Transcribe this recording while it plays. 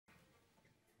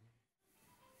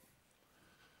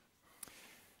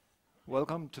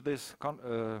Welcome to this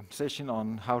session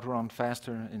on how to run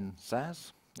faster in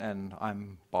SaaS. And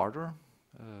I'm Bardur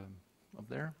up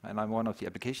there, and I'm one of the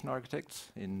application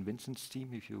architects in Vincent's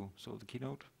team, if you saw the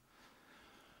keynote.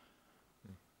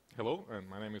 Hello, and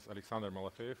my name is Aleksandr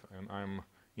Malafeev, and I'm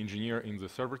engineer in the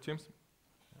server teams.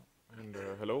 And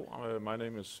hello, my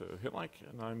name is Henrik,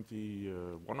 and I'm the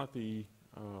one of the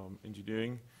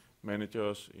engineering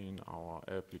managers in our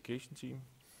application team.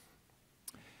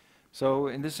 So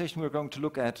in this session, we're going to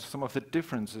look at some of the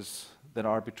differences that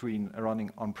are between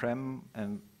running on-prem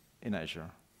and in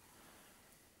Azure.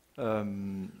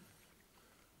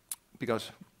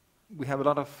 Because we have a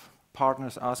lot of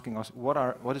partners asking us,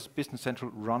 what is Business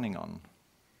Central running on?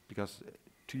 Because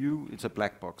to you, it's a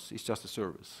black box, it's just a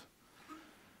service.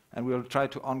 And we'll try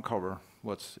to uncover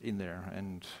what's in there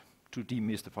and to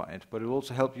demystify it, but it will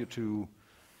also help you to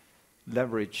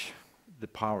leverage the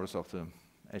powers of the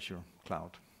Azure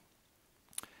cloud.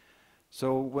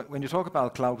 So when you talk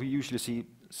about cloud, we usually see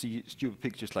stupid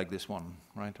pictures like this one,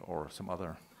 right? Or some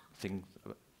other thing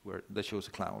that shows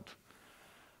a cloud.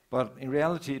 But in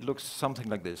reality, it looks something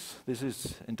like this. This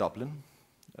is in Dublin.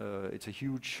 It's a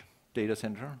huge data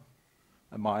center,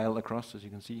 a mile across, as you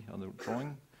can see on the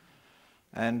drawing.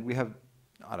 And we have,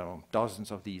 I don't know, dozens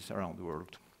of these around the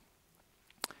world.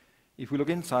 If we look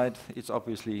inside, it's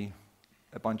obviously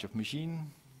a bunch of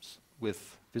machines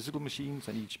with physical machines,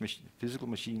 and each physical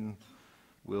machine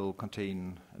will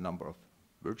contain a number of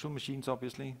virtual machines,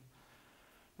 obviously.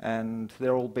 And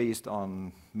they're all based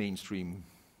on mainstream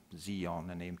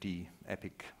Xeon and AMD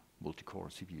EPYC multi-core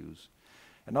CPUs.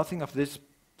 And nothing of this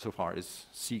so far is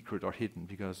secret or hidden,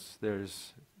 because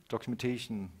there's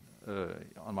documentation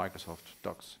on Microsoft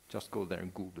Docs. Just go there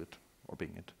and Google it or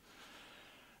Bing it.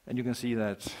 And you can see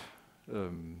that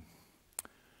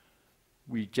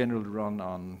we generally run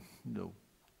on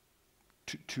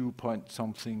 2 point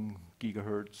something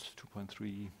gigahertz,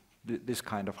 2.3, this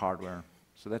kind of hardware.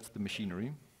 So that's the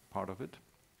machinery part of it.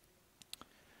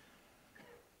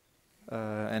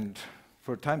 And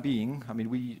for the time being, I mean,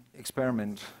 we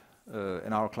experiment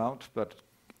in our cloud, but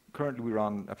currently we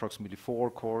run approximately 4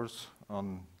 cores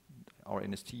on our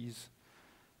NSTs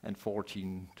and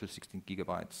 14 to 16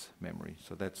 gigabytes memory.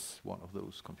 So that's one of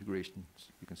those configurations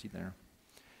you can see there.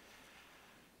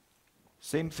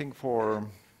 Same thing for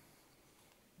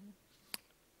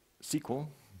SQL.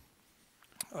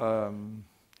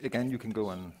 Again, you can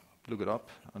go and look it up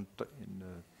in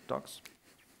Docs.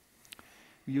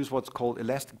 We use what's called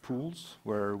elastic pools,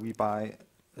 where we buy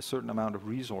a certain amount of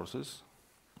resources,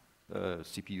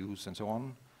 CPUs and so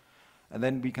on, and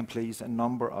then we can place a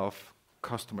number of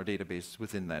customer databases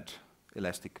within that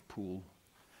elastic pool.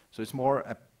 So it's more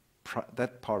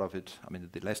that part of it, I mean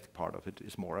the elastic part of it,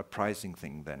 is more a pricing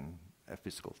thing than a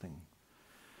physical thing.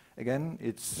 Again,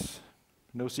 it's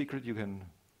no secret, you can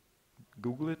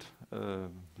Google it,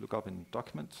 look up in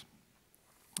documents,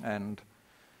 and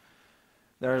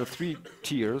there are 3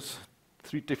 tiers,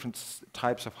 3 different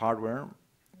types of hardware.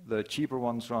 The cheaper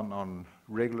ones run on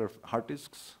regular hard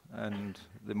disks, and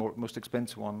the most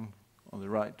expensive one on the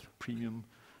right, premium,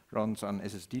 runs on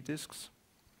SSD disks.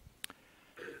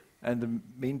 And the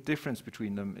main difference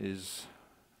between them is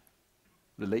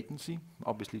the latency,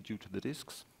 obviously due to the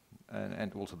disks,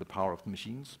 and also the power of the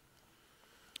machines.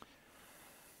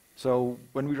 So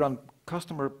when we run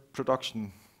customer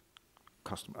production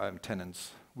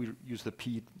tenants, we use the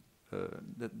P,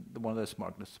 the one that's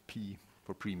marked as P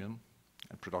for premium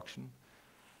and production.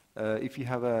 If you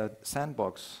have a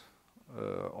sandbox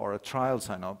or a trial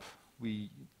sign-up,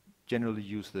 we generally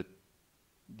use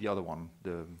the other one,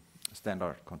 the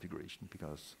standard configuration,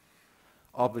 because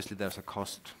obviously there's a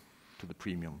cost to the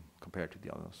premium compared to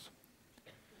the others.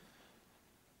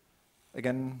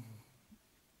 Again,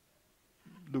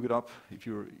 look it up if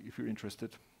you're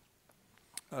interested.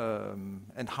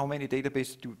 And how many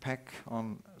databases do we pack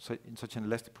on in such an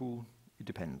elastic pool? It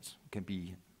depends. It can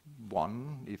be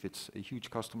 1 if it's a huge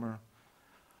customer,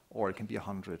 or it can be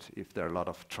 100 if there are a lot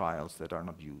of trials that are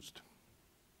not used.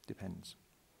 Depends.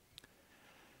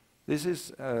 This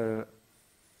is an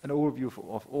overview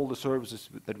of all the services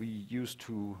that we use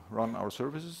to run our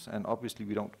services, and obviously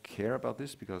we don't care about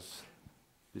this because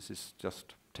this is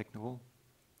just technical.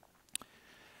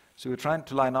 So we're trying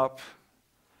to line up,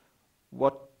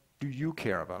 what do you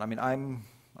care about? I mean, I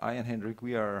and Henrik,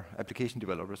 we are application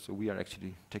developers, so we are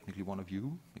actually technically one of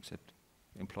you, except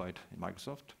employed in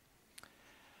Microsoft.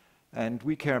 And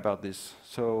we care about this.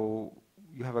 So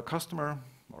you have a customer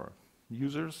or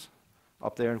users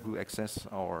up there who access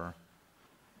our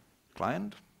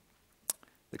client.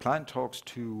 The client talks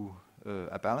to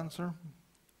a balancer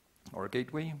or a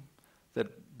gateway that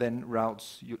then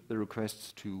routes the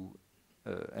requests to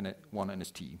one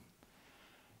NST.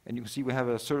 And you can see we have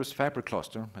a service fabric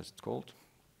cluster, as it's called,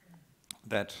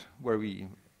 where we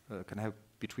can have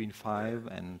between 5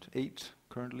 and 8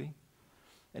 currently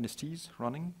NSTs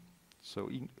running. So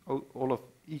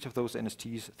each of those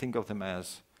NSTs, think of them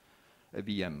as a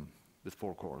VM with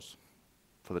 4 cores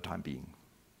for the time being.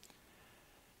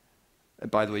 And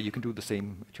by the way, you can do the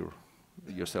same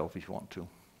yourself if you want to.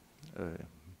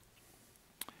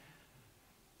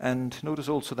 And notice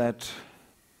also that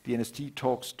the NST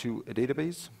talks to a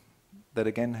database that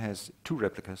again has 2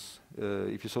 replicas.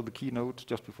 If you saw the keynote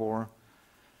just before,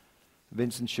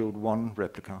 Vincent showed 1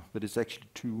 replica, but it's actually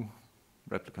 2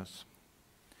 replicas.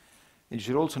 And you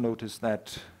should also notice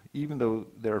that even though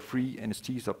there are free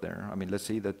NSTs up there, I mean, let's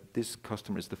say that this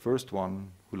customer is the first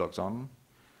one who logs on,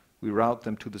 we route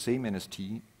them to the same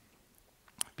NST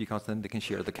because then they can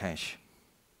share the cache.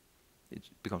 It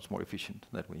becomes more efficient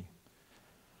that way,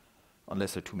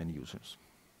 unless there are too many users.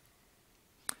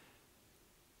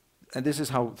 And this is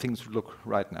how things look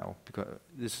right now, because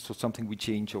this is something we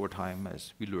change over time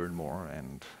as we learn more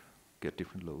and get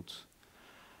different loads.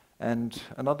 And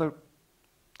another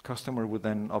customer would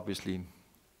then obviously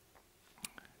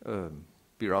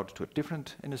be routed to a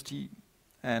different NST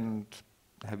and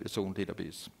have its own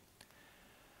database.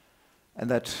 And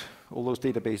that all those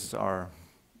databases are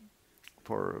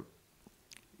for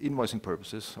invoicing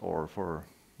purposes or for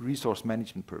resource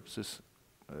management purposes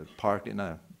parked in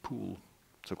a pool,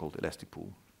 so-called elastic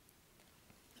pool.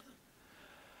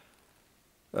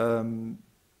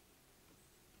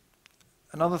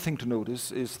 Another thing to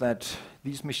notice is that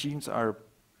these machines are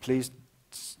placed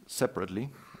separately,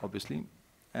 obviously,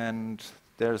 and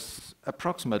there's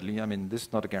approximately, I mean, this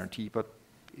is not a guarantee, but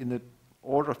in the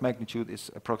order of magnitude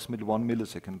is approximately 1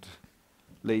 millisecond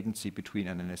latency between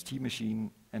an NST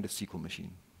machine and a SQL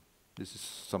machine. This is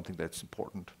something that's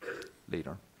important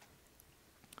later.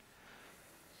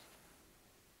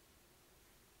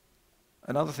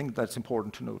 Another thing that's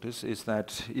important to notice is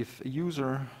that if a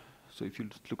user, so if you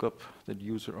look up that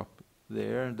user up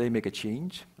there, they make a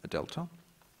change, a delta,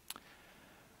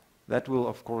 that will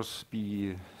of course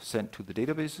be sent to the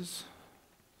databases.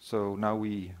 So now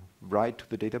we write to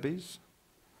the database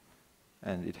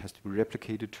and it has to be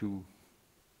replicated to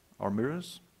our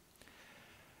mirrors.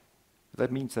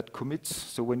 That means that commits,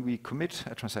 so when we commit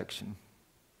a transaction,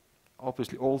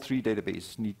 obviously all 3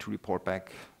 databases need to report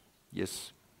back,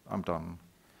 yes, I'm done.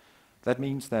 That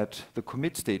means that the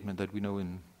commit statement that we know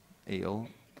in AL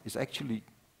is actually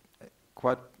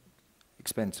quite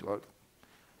expensive. Well,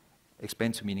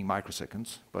 expensive meaning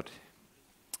microseconds, but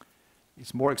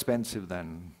it's more expensive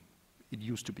than it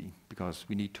used to be because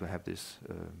we need to have this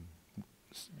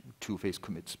 2-phase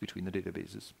commits between the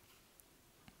databases.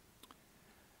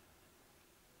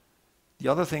 The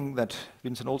other thing that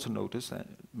Vincent also noticed,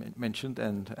 mentioned,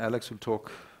 and Alex will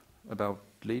talk about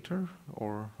later,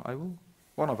 or I will,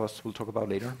 one of us will talk about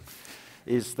later,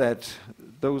 is that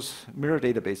those mirror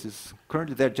databases,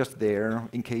 currently they're just there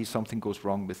in case something goes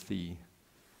wrong with the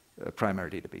primary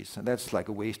database. And that's like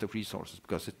a waste of resources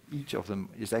because each of them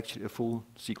is actually a full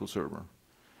SQL server.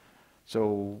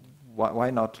 So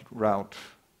why not route,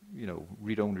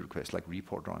 read-only requests like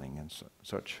report running and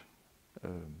such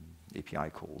API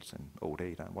calls and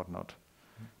OData and whatnot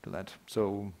to that.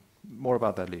 So more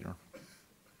about that later.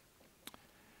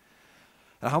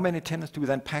 And how many tenants do we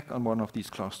then pack on one of these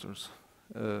clusters?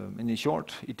 And in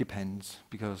short, it depends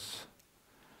because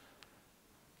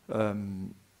how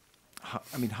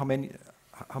many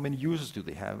users do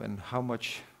they have and how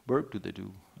much work do they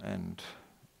do and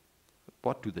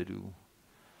what do they do?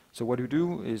 So what we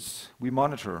do is we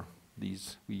monitor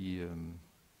these. We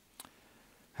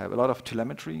have a lot of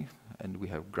telemetry and we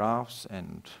have graphs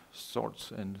and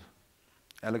sorts, and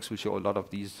Alex will show a lot of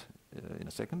these in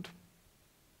a second,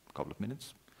 a couple of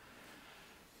minutes.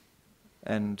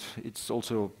 And it's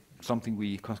also something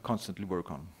we constantly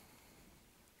work on.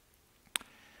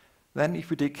 Then if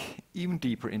we dig even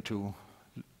deeper into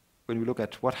when we look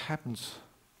at what happens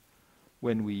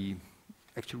when we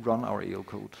actually run our AL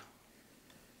code.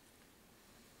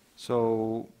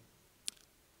 So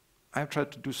I've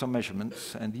tried to do some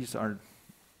measurements, and these are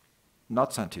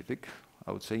not scientific,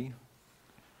 I would say.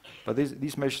 But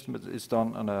these measurements is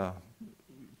done on a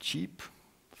cheap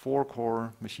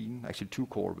 4-core machine, actually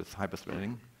 2-core with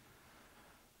hyperthreading,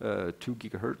 2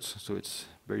 gigahertz, so it's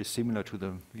very similar to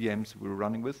the VMs we were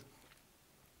running with.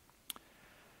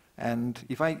 And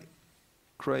if I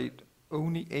create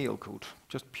only AL code,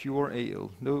 just pure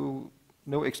AL, no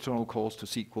external calls to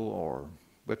SQL or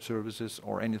web services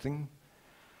or anything,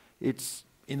 it's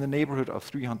in the neighborhood of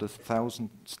 300,000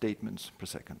 statements per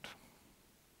second.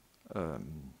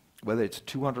 whether it's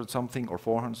 200 something or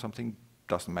 400 something,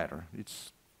 doesn't matter.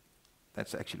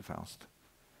 That's actually fast.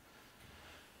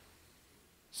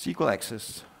 SQL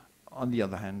access, on the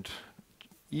other hand,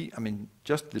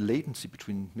 just the latency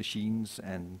between machines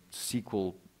and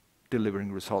SQL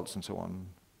delivering results and so on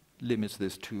limits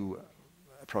this to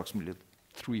approximately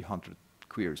 300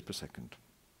 queries per second.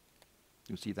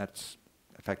 You see that's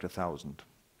a factor 1,000.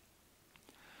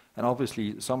 And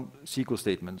obviously some SQL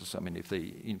statements, if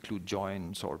they include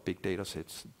joins or big data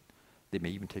sets, they may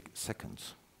even take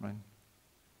seconds, right?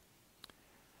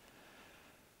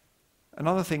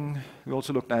 Another thing we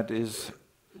also looked at is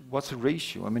what's the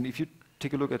ratio? If you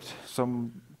take a look at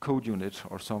some code unit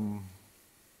or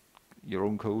your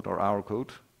own code or our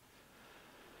code,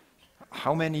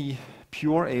 how many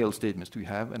pure AL statements do you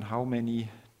have and how many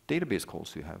database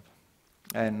calls do you have?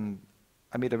 And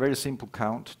I made a very simple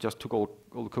count, just took all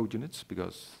the code units,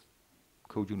 because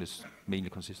code units mainly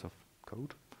consist of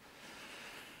code.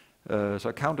 So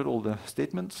I counted all the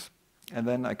statements, and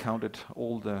then I counted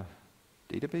all the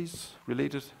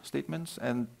database-related statements,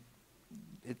 and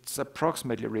it's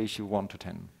approximately a ratio 1 to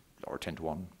 10, or 10 to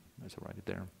 1, as I write it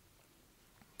there.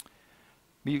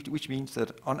 Which means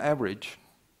that on average,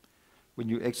 when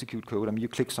you execute code, you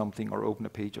click something or open a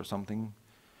page or something,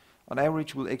 on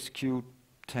average we'll execute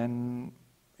 10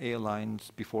 AL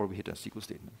lines before we hit a SQL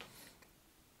statement.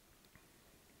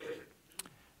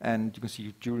 And you can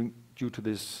see due to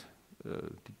this,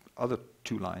 the other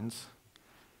 2 lines,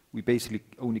 we basically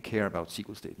only care about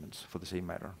SQL statements for the same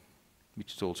matter,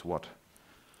 which is also what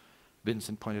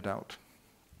Vincent pointed out.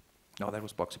 No, that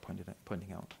was Boxy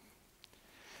pointing out.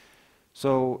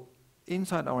 So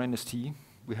inside our NST,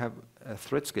 we have a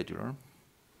thread scheduler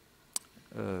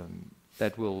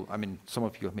that will, some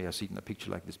of you may have seen a picture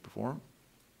like this before.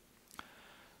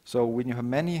 So when you have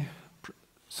many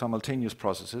simultaneous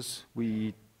processes,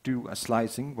 we do a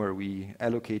slicing where we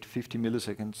allocate 50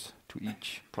 milliseconds to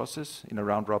each process in a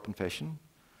round-robin fashion.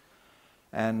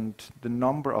 And the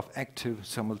number of active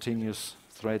simultaneous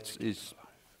threads is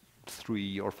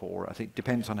 3 or 4. I think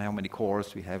depends on how many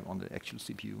cores we have on the actual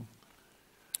CPU.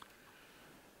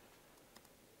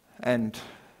 And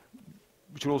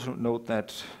we should also note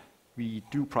that we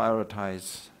do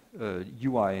prioritize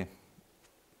UI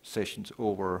sessions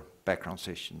over background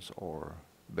sessions or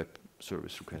web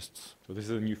service requests. So this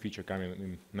is a new feature coming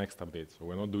in next update. So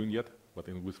we're not doing yet, but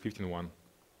with 15.1,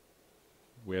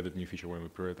 we added new feature when we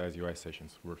prioritize UI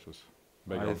sessions versus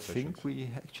background sessions. I think we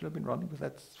actually have been running with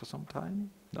that for some time.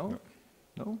 No?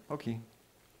 No? Okay.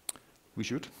 We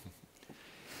should.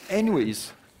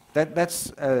 Anyways,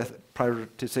 that's a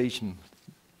prioritization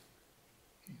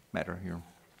matter here.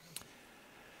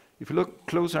 If you look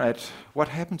closer at what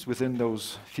happens within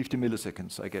those 50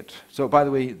 milliseconds I get. So by the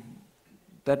way,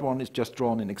 that one is just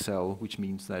drawn in Excel, which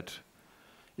means that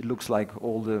it looks like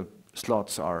all the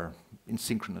slots are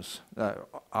synchronous.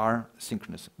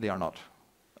 They are not.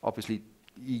 Obviously,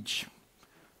 each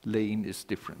lane is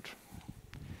different.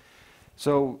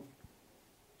 So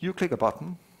you click a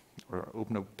button or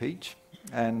open a page,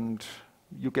 and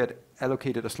you get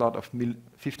allocated a slot of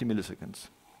 50 milliseconds.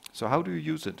 So how do you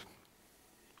use it?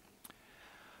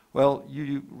 Well,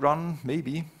 you run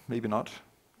maybe not,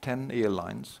 10 AL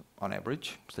lines on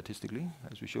average, statistically,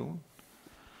 as we show.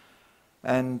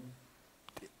 And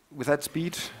with that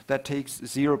speed, that takes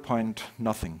 0.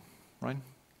 nothing, right?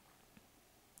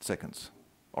 Seconds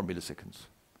or milliseconds.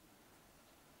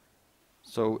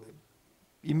 So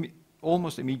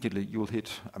almost immediately you will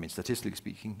hit, statistically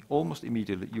speaking, almost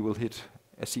immediately you will hit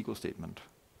a SQL statement.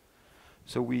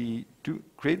 So we do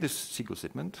create this SQL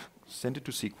statement, send it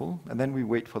to SQL, and then we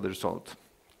wait for the result.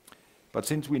 But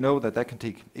since we know that can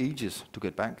take ages to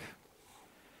get back,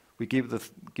 we give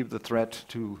the thread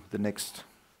to the next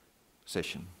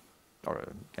session, or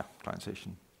client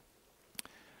session.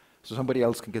 So somebody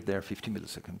else can get there 50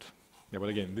 milliseconds. Yeah, but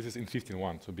again, this is in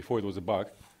 15.1, so before it was a bug,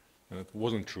 and it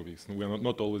wasn't true, because we are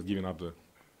not always giving up the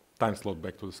time slot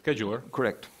back to the scheduler.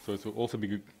 Correct. So it will also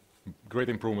be great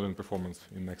improvement in performance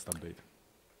in next update.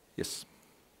 Yes.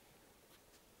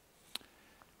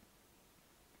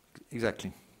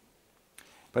 Exactly.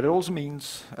 But it also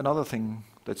means another thing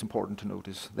that's important to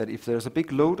notice, that if there's a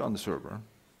big load on the server,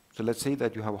 so let's say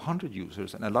that you have 100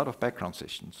 users and a lot of background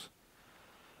sessions,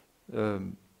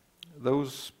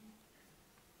 those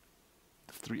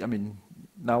 3,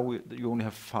 now you only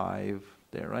have 5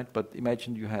 there, right? But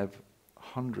imagine you have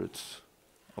hundreds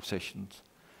of sessions.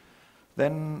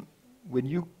 Then when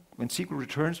SQL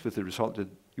returns with the result that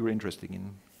you're interested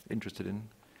in,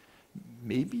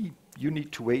 maybe you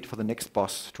need to wait for the next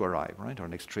bus to arrive, right? Or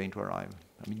next train to arrive.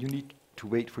 You need to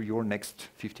wait for your next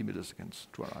 50 milliseconds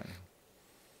to arrive.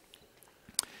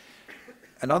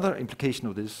 Another implication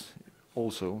of this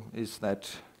also is that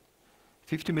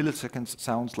 50 milliseconds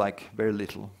sounds like very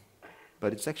little,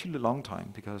 but it's actually a long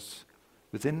time, because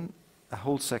within a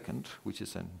whole second, which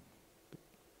is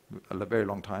a very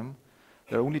long time,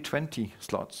 there are only 20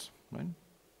 slots, right?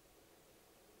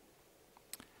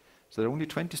 So there are only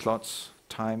 20 slots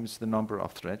times the number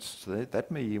of threads, so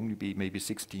that may only be maybe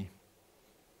 60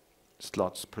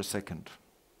 slots per second.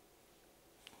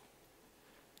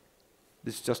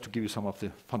 This is just to give you some of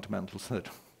the fundamentals that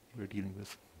we're dealing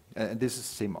with. And this is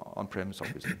the same on-premise,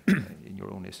 obviously, in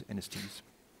your own NSTs.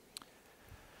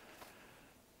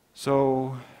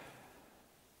 So,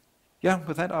 yeah,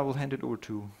 with that, I will hand it over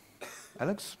to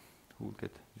Alex, who will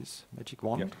get this magic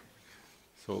wand. Yeah.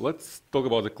 So let's talk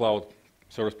about the cloud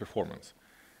service performance.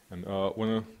 And when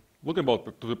we look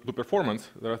about the performance,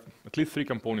 there are at least 3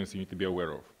 components you need to be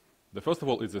aware of. The first of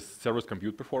all is the service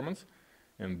compute performance,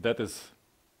 and that is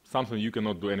something you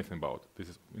cannot do anything about. This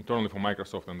is internally for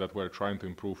Microsoft, and that we're trying to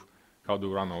improve how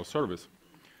to run our service.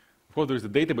 Of course, there is the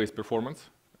database performance,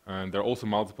 and there are also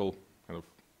multiple kind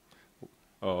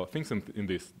of things in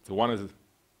this. So one is the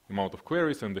amount of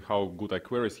queries and how good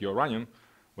queries you're running,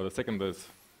 but the second is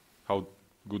how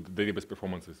good the database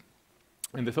performance is.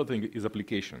 And the third thing is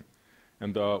application.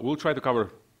 And we'll try to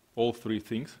cover all 3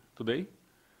 things today.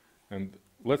 And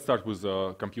let's start with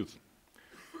compute.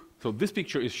 So this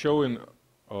picture is showing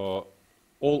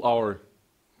all our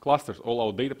clusters, all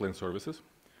our data plane services.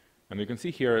 And you can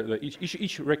see here that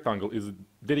each rectangle is a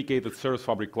dedicated service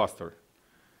fabric cluster.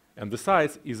 And the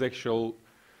size is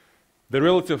the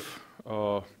relative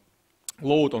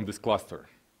load on this cluster.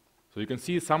 So you can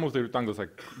see some of the rectangles are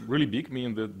really big,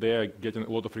 meaning that they are getting a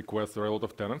lot of requests or a lot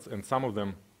of tenants, and some of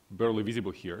them barely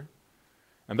visible here.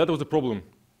 And that was a problem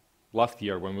last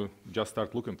year when we just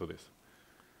started looking into this.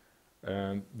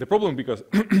 And the problem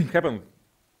happened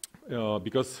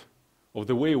because of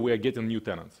the way we are getting new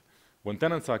tenants. When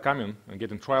tenants are coming and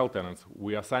getting trial tenants,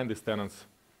 we assign these tenants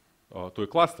to a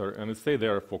cluster, and it stays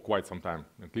there for quite some time,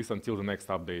 at least until the next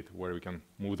update where we can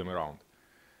move them around.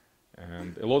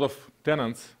 And a lot of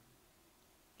tenants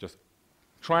just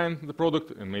trying the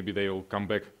product, and maybe they will come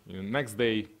back in the next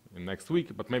day, in next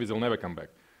week, but maybe they'll never come back.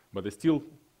 But they still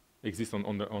exist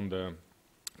on the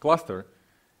cluster.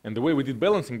 And the way we did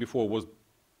balancing before was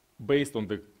based on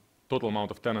the total amount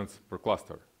of tenants per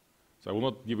cluster. So I will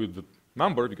not give you the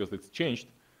number because it's changed,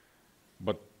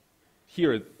 but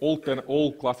here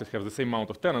all clusters have the same amount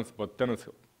of tenants, but tenants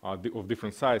are of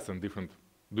different size and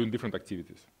doing different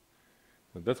activities.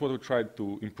 So that's what we tried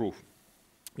to improve.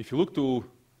 If you look to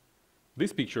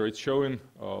this picture, it's showing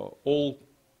all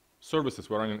services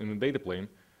we're running in the data plane.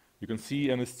 You can see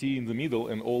NST in the middle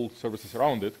and all services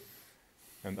around it.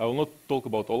 And I will not talk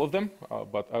about all of them,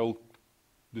 but I will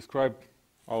describe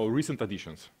our recent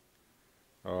additions.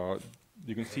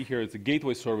 You can see here it's a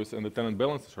gateway service and the tenant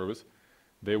balance service.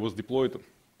 They was deployed a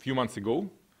few months ago,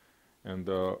 and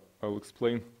I will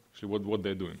explain actually what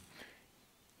they're doing.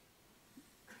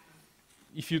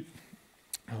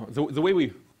 The way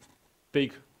we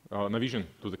take Navision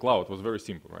to the cloud was very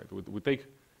simple, right? We take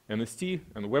NST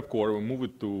and web core, we move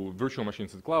it to virtual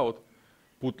machines in the cloud,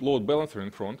 put load balancer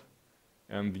in front,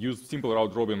 and use simple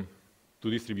route robin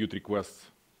to distribute requests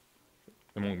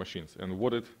among machines. And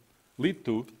what it lead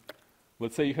to,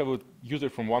 let's say you have a user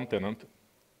from one tenant.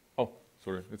 Oh,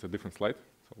 sorry, it's a different slide.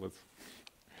 So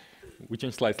we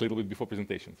changed slides a little bit before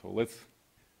presentation. So let's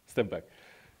step back.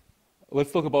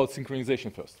 Let's talk about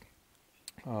synchronization first,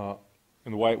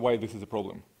 and why this is a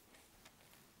problem.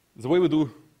 The way we do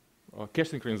cache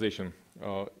synchronization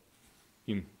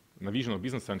in Navision or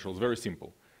Business Central is very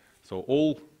simple. So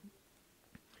all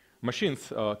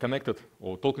machines connected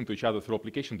or talking to each other through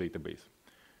application database.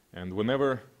 And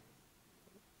whenever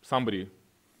somebody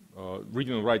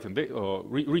reading and writing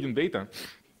reading data,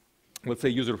 let's say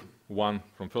user 1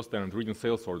 from first tenant reading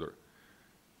sales order,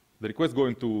 the request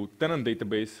going to tenant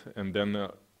database, and then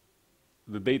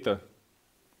the data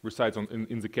resides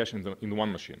in the cache in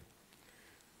one machine.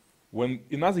 When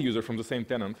another user from the same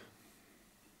tenant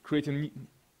creating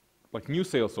new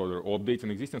sales order or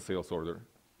updating existing sales order,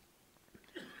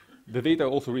 the data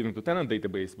also reading to tenant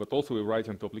database, but also we write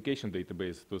into application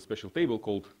database to a special table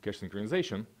called cache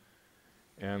synchronization.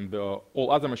 And all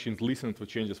other machines listen to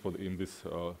changes in this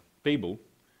table.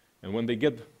 And when they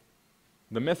get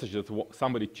the message that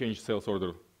somebody changed sales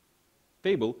order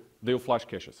table, they will flush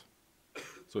caches.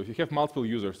 So if you have multiple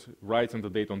users writing the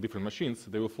data on different machines,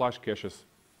 they will flush caches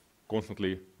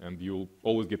constantly, and you'll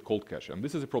always get cold cache. And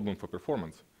this is a problem for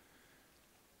performance.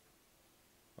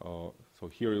 So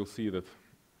here you'll see that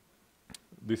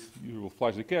you will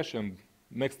flush the cache, and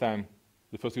next time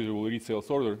the first user will read sales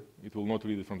order, it will not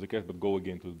read it from the cache, but go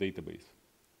again to the database.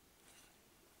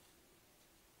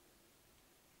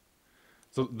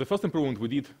 So the first improvement we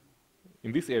did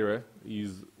in this area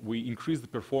is we increased the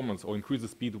performance or increased the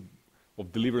speed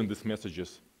of delivering these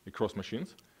messages across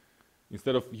machines.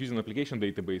 Instead of using application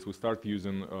database, we start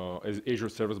using Azure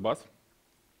Service Bus.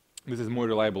 This is more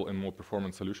reliable and more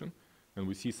performant solution, and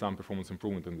we see some performance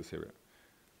improvement in this area.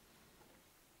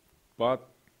 But,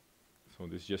 so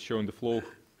this is just showing the flow.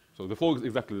 So the flow is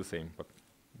exactly the same, but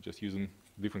just using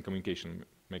different communication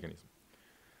mechanism.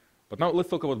 But now let's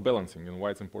talk about balancing and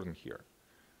why it's important here.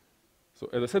 So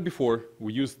as I said before,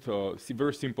 we used a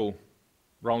very simple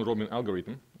round-robin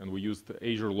algorithm, and we used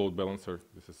Azure Load Balancer.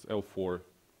 This is L4.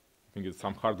 I think it's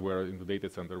some hardware in the data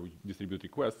center. We distribute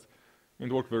requests,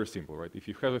 and it worked very simple, right? If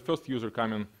you have a first user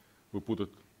coming, we put it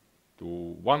to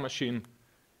one machine.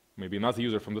 Maybe another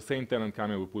user from the same tenant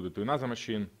coming, we put it to another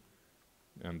machine,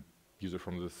 and user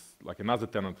from this, like another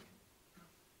tenant,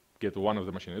 get to one of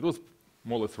the machines. It was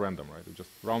more or less random, right? It just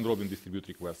round-robin distribute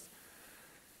requests.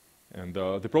 And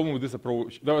the problem with this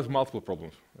approach, there was multiple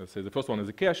problems. Let's say the first one is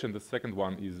the cache, and the second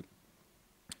one is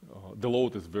the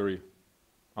load is very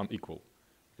unequal.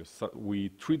 Because we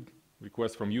treat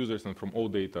requests from users and from all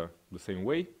data the same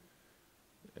way,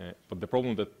 but the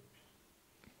problem that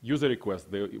user requests,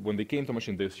 when they came to a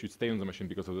machine, they should stay on the machine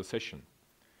because of the session.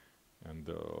 And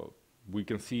we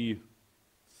can see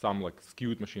some like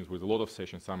skewed machines with a lot of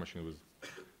sessions, some machines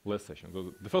with less sessions.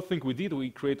 So the first thing we did, we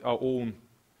create our own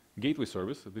gateway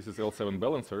service. This is L7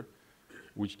 Balancer,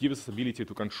 which gives us ability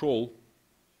to control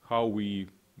how we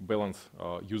balance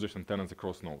users and tenants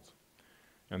across nodes.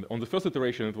 And on the first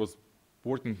iteration, it was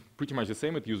working pretty much the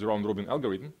same. It used a round-robin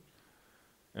algorithm.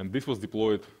 And this was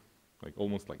deployed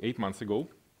almost 8 months ago.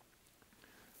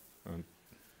 And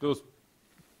there was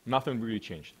nothing really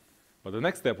changed. But the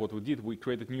next step, what we did, we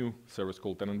created a new service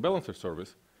called Tenant Balancer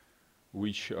Service,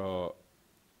 which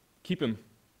keeping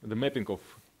the mapping of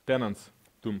tenants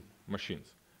to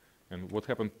machines. And what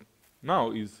happened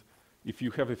now is if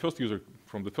you have a first user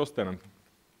from the first tenant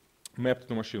mapped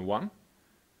to machine 1,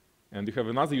 and you have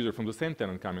another user from the same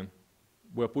tenant coming,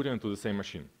 we're putting it to the same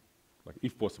machine,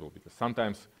 if possible, because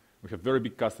sometimes we have very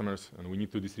big customers and we need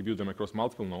to distribute them across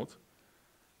multiple nodes.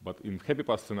 But in happy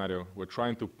path scenario, we're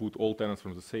trying to put all tenants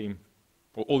from the same,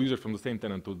 or all users from the same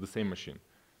tenant to the same machine.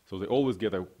 So they always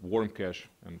get a warm cache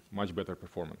and much better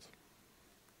performance.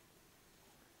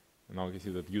 And now you can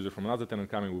see that user from another tenant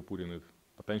coming, we put in it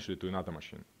potentially to another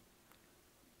machine.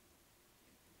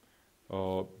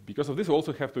 Because of this, we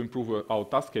also have to improve our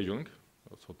task scheduling.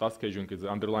 So task scheduling is the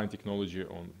underlying technology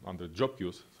under job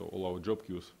queues. So all our job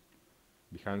queues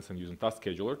behind and using task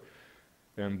scheduler.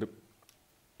 And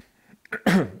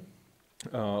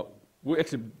we're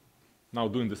actually now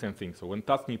doing the same thing. So when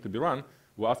tasks need to be run,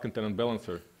 we're asking Tenant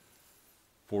Balancer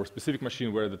for a specific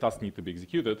machine where the task need to be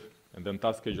executed, and then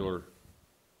task scheduler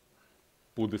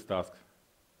put this task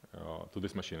to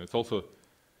this machine. It's also,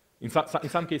 in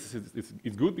some cases,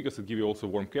 it's good because it gives you also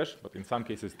warm cache, but in some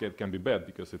cases it can be bad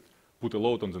because it put a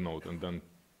load on the node, and then.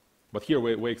 But here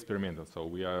we're experimenting, so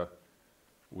we are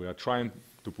trying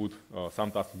to put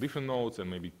some tasks to different nodes and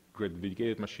maybe create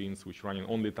dedicated machines which running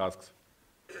only tasks.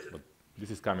 But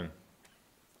this is coming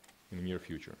in the near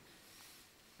future.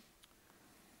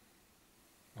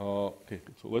 Okay,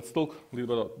 so let's talk a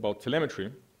little bit about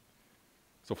telemetry.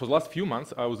 So for the last few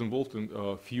months, I was involved in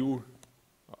a few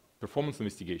performance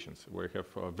investigations where I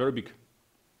have very big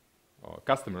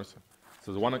customers.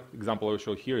 So the one example I will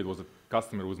show here, it was a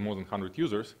customer with more than 100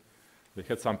 users. They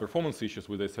had some performance issues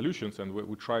with their solutions, and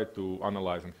we tried to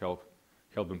analyze and help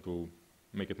them to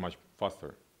make it much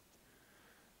faster.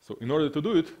 So in order to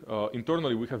do it,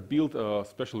 internally we have built a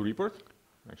special report.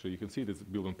 Actually, you can see it is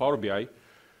built on Power BI.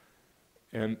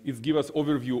 And it gives us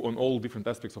overview on all different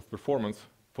aspects of performance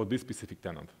for this specific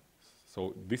tenant.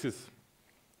 So this is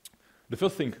the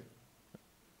first thing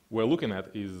we're looking at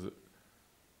is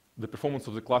the performance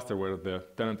of the cluster where the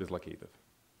tenant is located.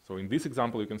 So in this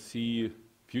example, you can see a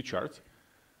few charts.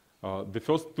 The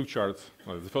first two charts,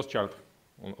 the first chart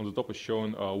on the top is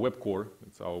showing web core.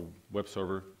 It's our web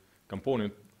server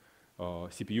component,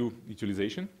 CPU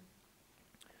utilization.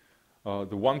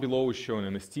 The one below is showing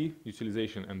NST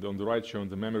utilization, and on the right showing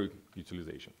the memory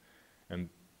utilization. And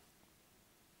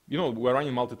we're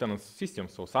running multi-tenant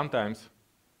systems, so sometimes,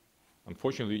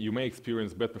 unfortunately, you may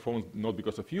experience bad performance not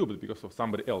because of you, but because of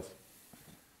somebody else.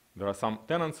 There are some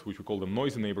tenants, which we call them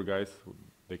noisy neighbor guys.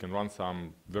 They can run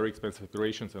some very expensive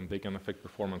operations, and they can affect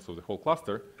performance of the whole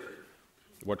cluster.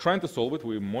 We're trying to solve it.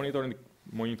 We're monitoring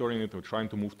it. We're trying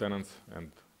to move tenants,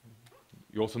 and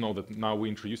you also know that now we're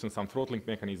introducing some throttling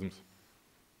mechanisms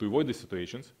to avoid these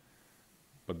situations.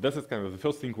 But this is kind of the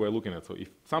first thing we're looking at. So if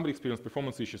somebody experiences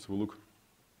performance issues, we look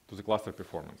to the cluster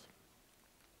performance.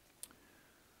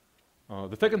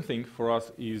 The second thing for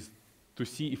us is to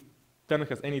see if tenant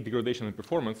has any degradation in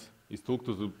performance, is to look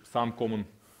to some common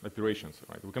operations.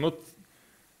 Right? We cannot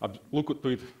look to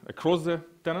it across the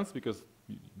tenants because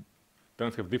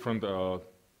tenants have different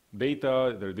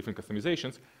data, there are different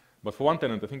customizations. But for one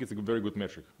tenant, I think it's a very good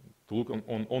metric to look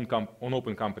on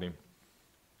open company.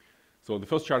 So the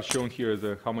first chart shown here is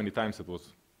how many times it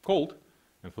was called.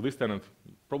 And for this tenant,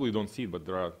 you probably don't see it, but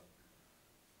there are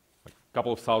like a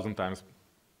couple of thousand times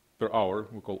per hour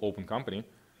we call open company.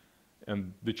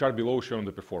 And the chart below showing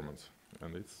the performance.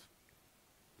 And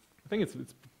I think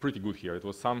it's pretty good here. It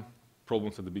was some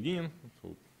problems at the beginning.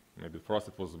 So maybe for us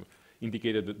it was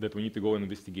indicated that we need to go and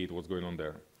investigate what's going on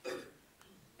there.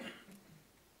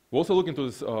 We also look into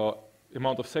this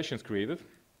amount of sessions created.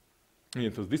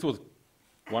 And so this was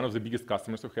one of the biggest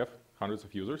customers we have, hundreds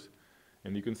of users.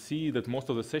 And you can see that most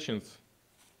of the sessions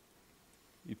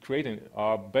it created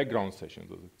are background sessions,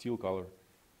 the teal color.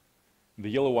 The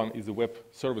yellow one is the web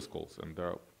service calls, and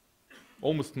there are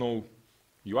almost no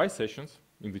UI sessions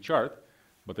in the chart,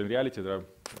 but in reality there are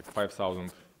like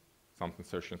 5,000 something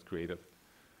sessions created.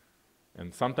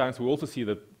 And sometimes we also see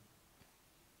that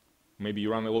maybe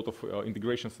you run a lot of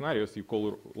integration scenarios, you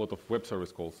call a lot of web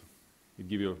service calls, it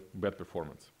gives you bad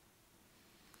performance.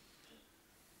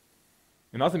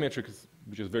 Another metric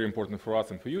which is very important for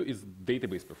us and for you is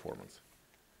database performance.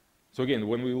 So again,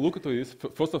 when we look at this,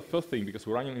 first thing, because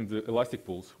we're running in the elastic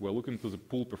pools, we're looking to the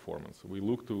pool performance. We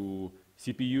look to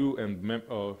CPU and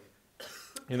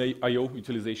I/O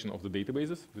utilization of the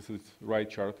databases. This is the right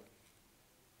chart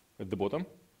at the bottom.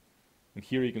 And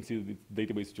here you can see that the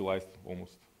database utilized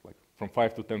almost like from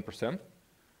 5 to 10%,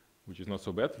 which is not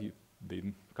so bad.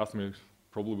 The customers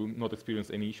probably will not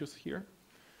experience any issues here.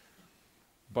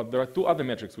 But there are two other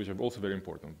metrics which are also very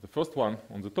important. The first one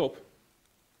on the top,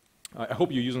 I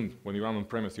hope you're using, when you run on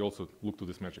premise, you also look to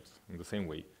these metrics in the same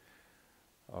way.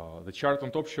 The chart on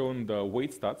top showing the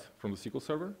weight stats from the SQL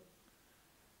Server.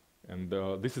 And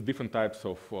this is different types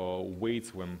of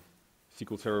weights when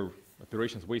SQL Server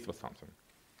operations waits for something.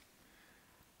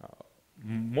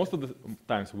 Most of the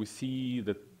times we see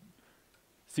that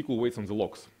SQL waits on the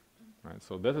logs. Right?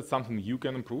 So that is something you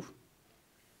can improve.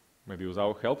 Maybe with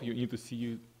our help, you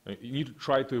need to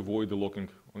try to avoid the locking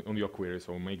on your queries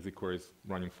or make the queries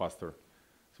running faster.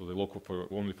 So they lock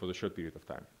only for the short period of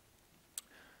time.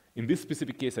 In this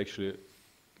specific case, actually,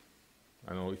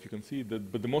 I don't know if you can see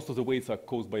that, but most of the waits are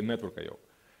caused by network I/O.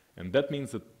 And that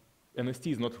means that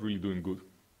NST is not really doing good.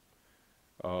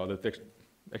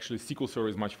 Actually SQL Server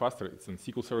is much faster. It's in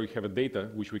SQL Server you have a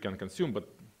data which we can consume, but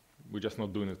we're just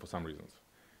not doing it for some reasons.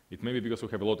 It may be because we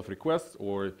have a lot of requests,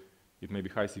 or it may be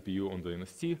high CPU on the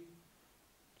NST,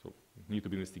 so it needs to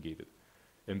be investigated.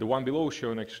 And the one below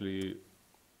showing actually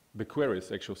the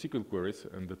queries, actual SQL queries,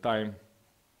 and the time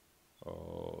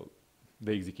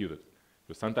they executed.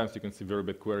 So sometimes you can see very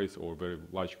bad queries or very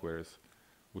large queries.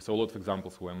 We saw a lot of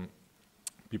examples when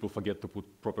people forget to put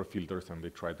proper filters and they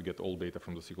try to get all data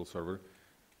from the SQL Server,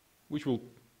 which will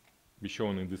be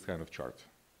shown in this kind of chart.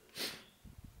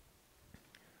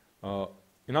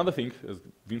 Another thing, as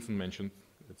Vincent mentioned,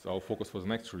 it's our focus for the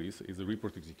next release, is the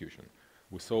report execution.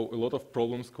 We saw a lot of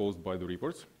problems caused by the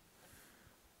reports.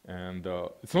 And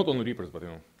it's not only reports, but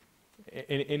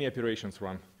any operations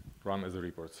run as a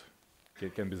reports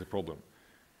can be the problem.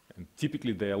 And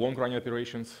typically they are long-running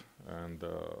operations, and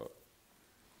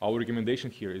our recommendation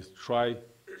here is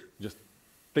just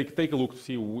take a look to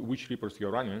see which reports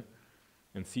you're running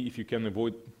and see if you can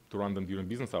avoid to run them during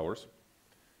business hours.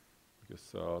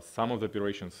 Because some of the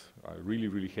operations are really,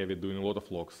 really heavy, doing a lot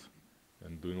of logs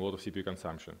and doing a lot of CPU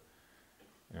consumption.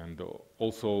 And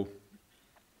also,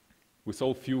 we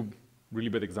saw a few really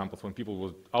bad examples when people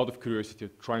was out of curiosity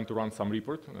trying to run some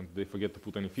report and they forget to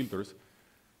put any filters.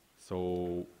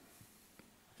 So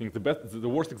I think the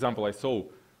worst example I saw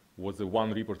was the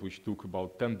one report which took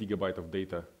about 10 gigabytes of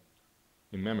data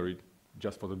in memory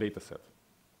just for the data set.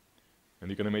 And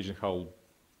you can imagine how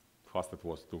fast it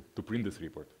was to print this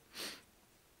report.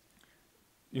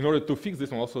 In order to fix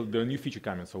this one, also there are new feature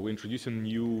coming. So we're introducing a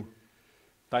new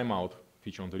timeout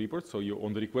feature on the report. So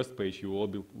on the request page, you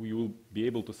will be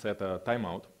able to set a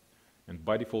timeout. And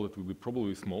by default, it will be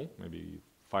probably small, maybe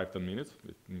 5-10 minutes.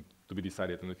 It needs to be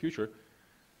decided in the future.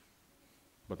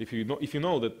 But if you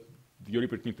know that your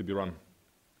report needs to be run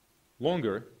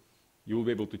longer, you will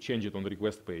be able to change it on the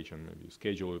request page and maybe you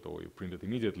schedule it or you print it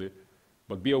immediately.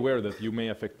 But be aware that you may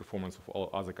affect performance of all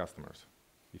other customers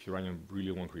if you're running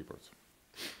really long reports.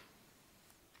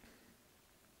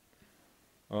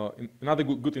 Another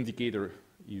good indicator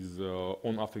is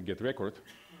on after get record.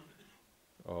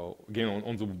 Again,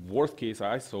 on the worst case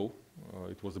I saw,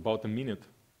 it was about a minute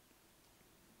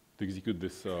to execute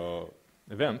this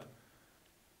event.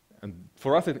 And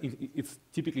for us, it's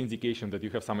typically indication that you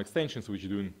have some extensions which are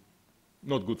doing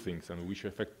not good things and which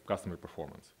affect customer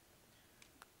performance.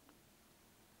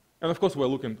 And of course, we're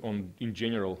looking in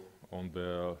general on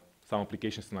some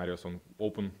application scenarios on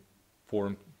open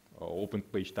forum, open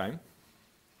page time.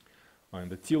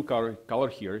 And the teal color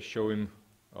here is showing,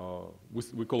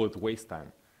 we call it waste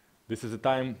time. This is a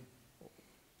time,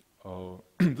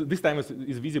 this time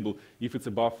is visible if it's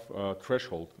above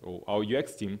threshold. Our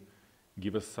UX team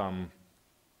give us some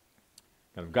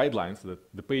kind of guidelines that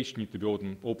the page needs to be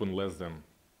open less than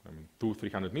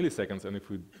 200-300 milliseconds, and if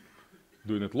we're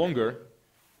doing it longer,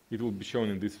 it will be shown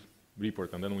in this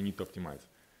report, and then we need to optimize.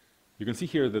 You can see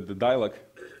here that the dialog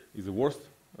is the worst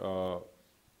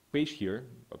page here,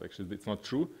 but actually it's not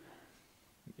true.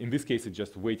 In this case, it's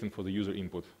just waiting for the user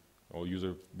input, or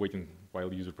user waiting while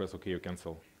the user press OK or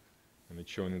cancel, and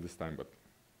it's showing in this time, but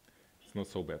it's not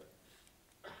so bad.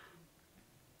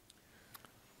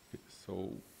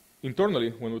 So internally,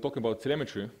 when we talk about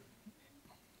telemetry,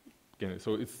 again,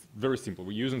 so it's very simple.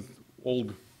 We're using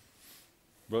old,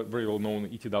 very well-known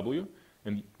ETW,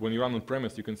 and when you run on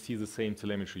premise, you can see the same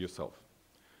telemetry yourself.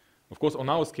 Of course, on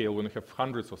our scale, when we have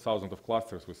hundreds or thousands of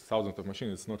clusters with thousands of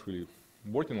machines, it's not really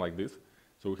working like this.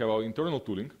 So we have our internal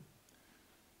tooling,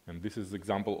 and this is an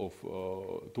example of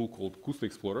a tool called Kusto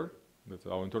Explorer. That's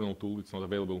our internal tool. It's not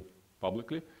available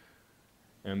publicly.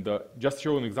 And just to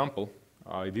show an example,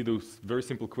 I did a very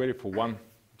simple query for one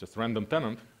just random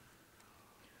tenant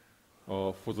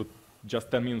for just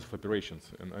 10 minutes of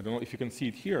operations. And I don't know if you can see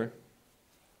it here,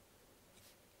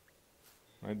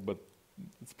 right? But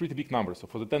it's a pretty big number. So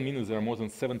for the 10 minutes, there are more than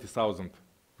 70,000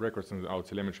 records in our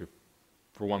telemetry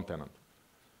for one tenant.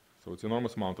 So it's an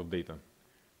enormous amount of data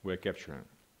we're capturing.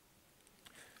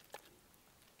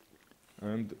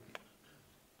 And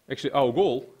actually, our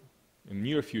goal in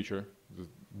near future,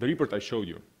 the report I showed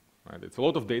you, right? It's a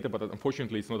lot of data, but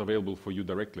unfortunately, it's not available for you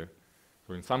directly.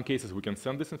 So in some cases, we can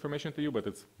send this information to you, but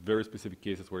it's very specific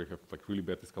cases where you have like really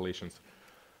bad escalations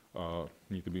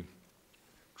need to be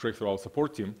tracked through our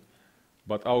support team.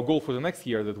 But our goal for the next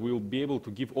year that we'll be able to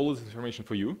give all this information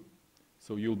for you,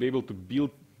 so you'll be able to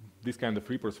build this kind of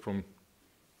reports from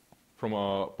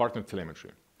our partner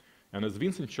telemetry. And as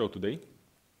Vincent showed today,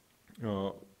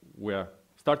 we're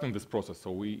starting this process. So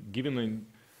we're giving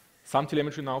some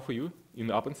telemetry now for you in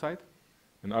the Appen side,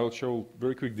 and I will show a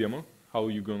very quick demo how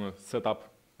you're gonna set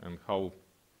up and how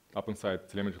Appen side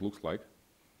telemetry looks like.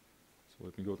 So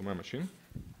let me go to my machine.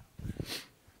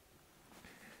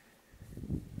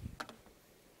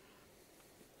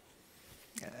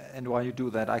 And while you do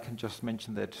that, I can just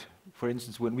mention that, for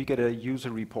instance, when we get a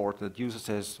user report that user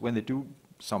says when they do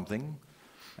something,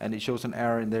 and it shows an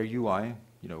error in their UI,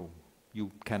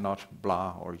 you cannot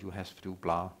blah, or you have to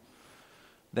blah,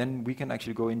 then we can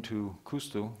actually go into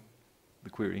Kusto, the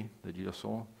query that you just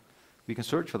saw. We can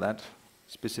search for that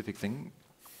specific thing,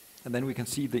 and then we can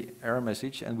see the error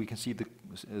message, and we can see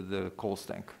the call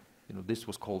stack. This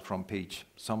was called from page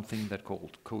something that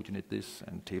called code unit this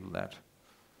and table that.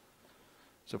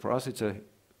 So for us, it's a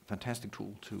fantastic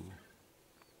tool to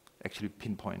actually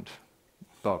pinpoint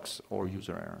bugs or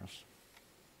user errors.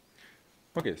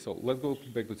 Okay, so let's go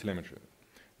back to telemetry.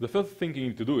 The first thing you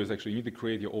need to do is actually you need to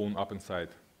create your own Appen side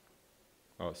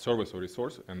service or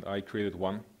resource, and I created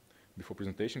one before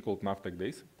presentation called NAV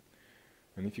TechDays.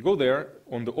 And if you go there,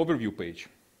 on the overview page,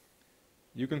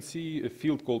 you can see a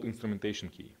field called instrumentation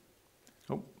key.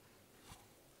 Oh.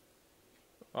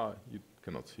 You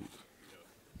cannot see it.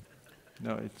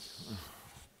 No, it's...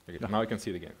 Okay, no. Now I can see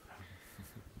it again.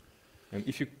 And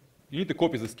if you need to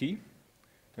copy this key,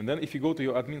 and then if you go to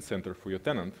your admin center for your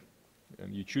tenant,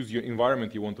 and you choose your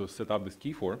environment you want to set up this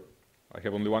key for, I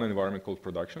have only one environment called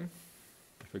production.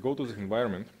 If I go to this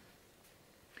environment,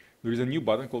 there is a new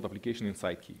button called application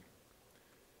insight key.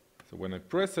 So when I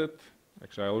press it,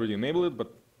 actually I already enabled it,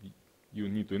 but you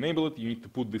need to enable it, you need to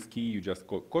put this key, you just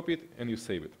copy it, and you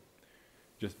save it.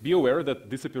 Just be aware that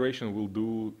this operation will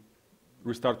do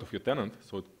restart of your tenant,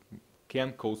 so it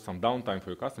can cause some downtime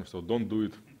for your customer, so don't do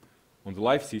it on the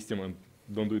live system and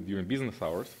don't do it during business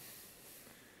hours.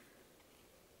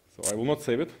 So I will not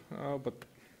save it, but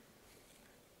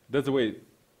that's the way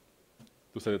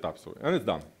to set it up. So, and it's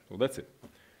done, so that's it.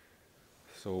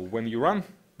 So when you run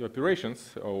the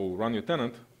operations or run your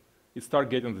tenant, it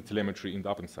starts getting the telemetry in the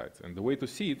Appen side. And the way to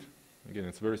see it, again,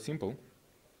 it's very simple.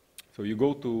 So you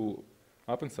go to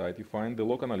Appen side, you find the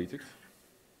log analytics,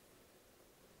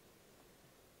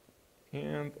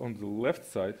 and on the left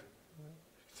side,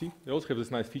 See, they also have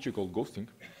this nice feature called ghosting.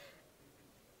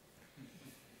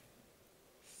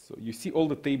 So you see all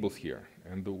the tables here,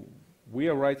 and we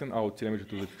are writing our telemetry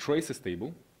to the traces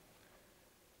table.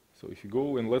 So if you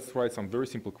go and let's write some very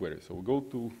simple queries. So we go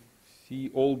to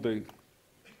see all the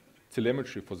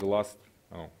telemetry for the last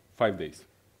 5 days.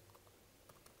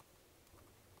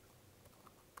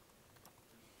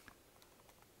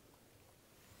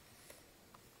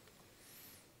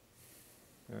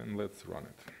 And let's run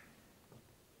it.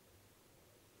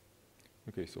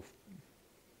 Okay, so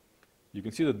you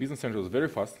can see that Business Central is very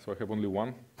fast, so I have only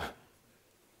one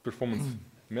performance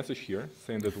message here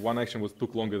saying that one action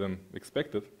took longer than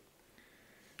expected.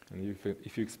 And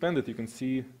if you expand it, you can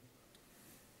see, if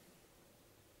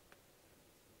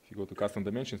you go to custom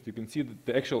dimensions, you can see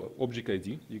the actual object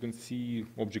ID. You can see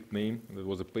object name, that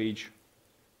was a page,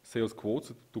 sales quotes,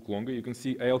 it took longer. You can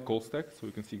see AL call stack, so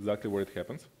you can see exactly where it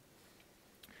happens.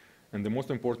 And the most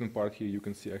important part here, you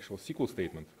can see actual SQL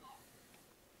statement.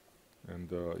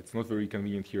 And it's not very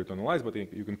convenient here to analyze, but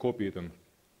you can copy it and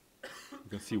you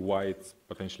can see why it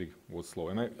potentially was slow.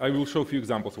 And I will show a few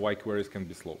examples why queries can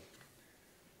be slow.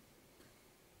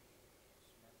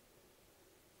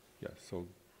 Yeah, so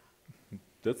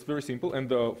that's very simple. And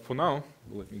for now,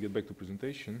 let me get back to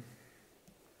presentation.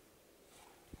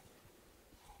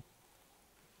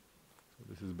 So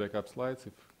this is backup slides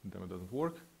if demo doesn't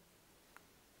work.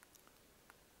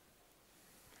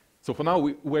 So for now,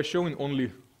 we're showing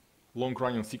only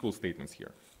long-running SQL statements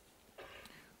here.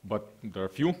 But there are a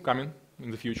few coming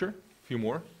in the future, a few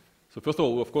more. So first of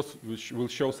all, of course, we'll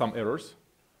show some errors.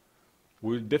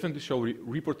 We'll definitely show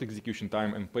report execution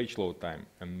time and page load time,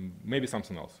 and maybe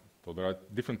something else. So there are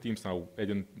different teams now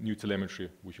adding new telemetry,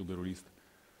 which will be released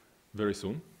very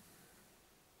soon.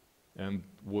 And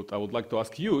what I would like to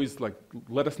ask you is, like,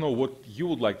 let us know what you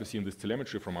would like to see in this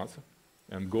telemetry from us,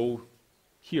 and go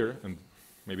here and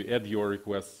maybe add your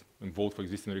requests and vote for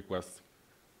existing requests,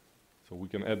 so we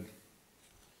can add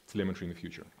telemetry in the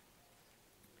future.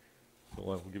 So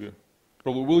I'll give you,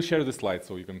 probably we'll share the slide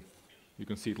so you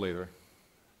can see it later.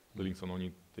 The links are no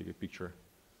need to take a picture.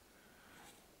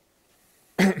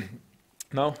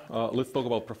 Now let's talk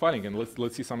about profiling, and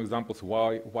let's see some examples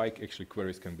why actually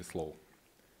queries can be slow.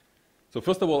 So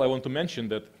first of all, I want to mention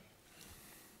that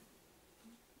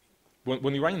when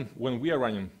we are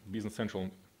running Business Central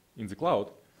in the cloud,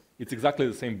 it's exactly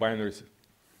the same binaries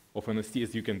of NST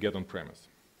as you can get on premise.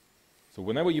 So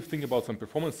whenever you think about some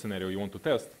performance scenario you want to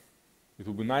test, it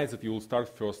will be nice that you will start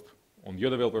first on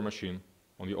your developer machine,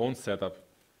 on your own setup.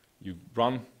 You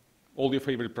run all your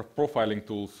favorite profiling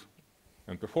tools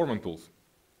and performance tools.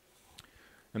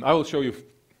 And I will show you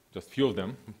just a few of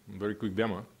them, a very quick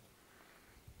demo.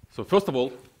 So first of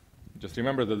all, just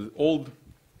remember that the old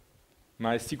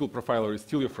nice SQL profiler is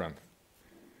still your friend.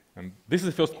 And this is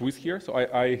the first quiz here. So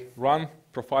I run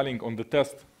profiling on the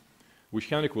test, which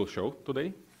Henrik will show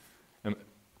today. And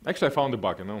actually, I found a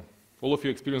bug. I know all of you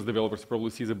experienced developers probably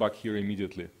see the bug here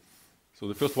immediately. So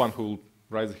the first one who will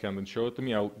raise a hand and show it to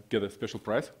me, I'll get a special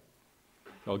prize.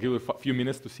 I'll give you a few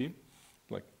minutes to see.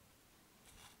 Like,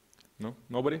 no,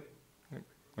 nobody?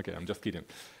 Okay, I'm just kidding.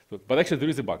 So, but actually, there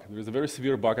is a bug. There is a very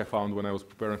severe bug I found when I was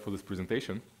preparing for this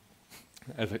presentation.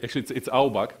 Actually, it's our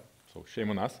bug, so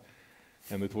shame on us.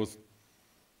 And it was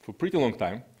for a pretty long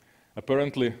time.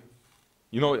 Apparently,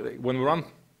 you know, when we run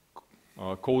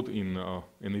code in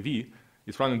NAV,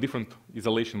 it's run in different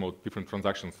isolation mode, different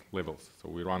transactions levels. So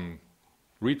we run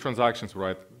read transactions, we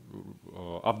write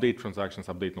update transactions,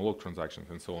 update no log transactions,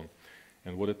 and so on.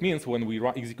 And what it means when we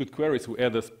execute queries, we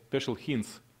add a special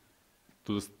hints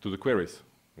to the queries,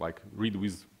 like read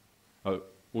with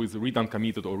read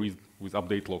uncommitted or read with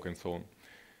update log and so on.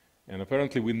 And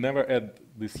apparently, we never add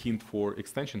this hint for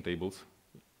extension tables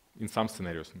in some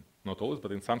scenarios. Not always,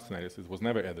 but in some scenarios, it was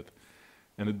never added.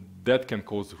 And that can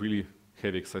cause really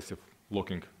heavy excessive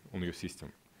locking on your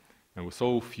system. And we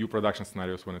saw a few production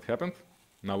scenarios when it happened.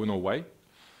 Now we know why.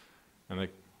 And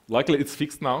luckily, it's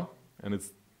fixed now, and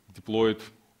it's deployed,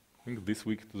 I think, this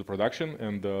week to the production,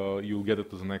 and you'll get it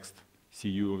to the next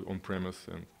CU on-premise.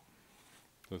 And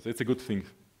so it's a good thing.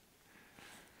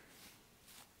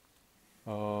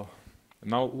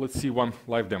 Now let's see one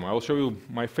live demo. I'll show you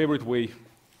my favorite way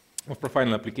of profiling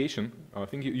an application. I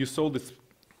think you saw this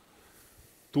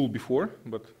tool before,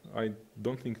 but I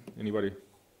don't think anybody,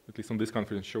 at least on this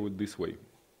conference, showed it this way.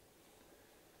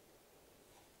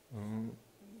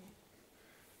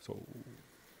 So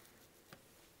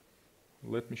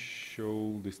let me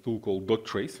show this tool called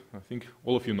 .trace. I think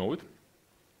all of you know it.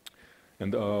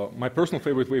 And my personal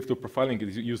favorite way of profiling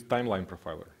is use timeline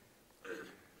profiler.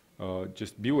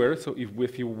 Just be aware, so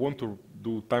if you want to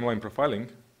do timeline profiling,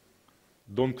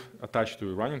 don't attach to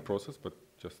a running process, but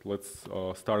just let's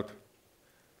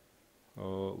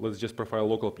let's just profile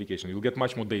local application. You'll get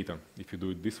much more data if you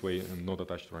do it this way and not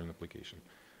attach to running application.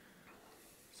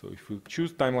 So if we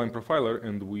choose timeline profiler,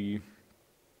 and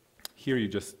here you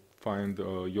just find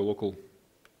your local.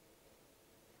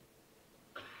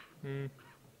 You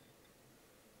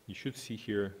should see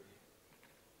here.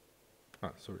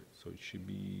 Sorry. So it should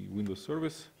be Windows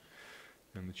Service,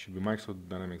 and it should be Microsoft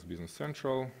Dynamics Business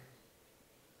Central.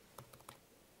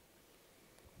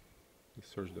 The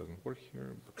search doesn't work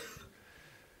here. But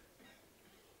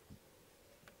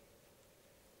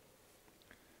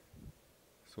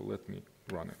so let me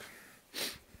run it.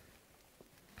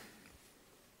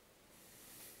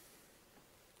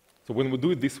 So when we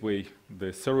do it this way,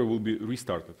 the server will be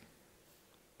restarted,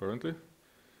 apparently.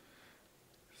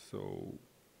 So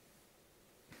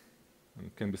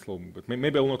it can be slow, but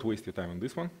maybe I will not waste your time on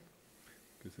this one,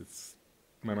 because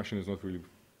my machine is not really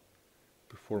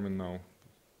performing now.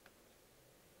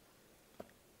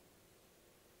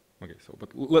 Okay, so but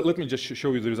let me just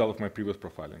show you the result of my previous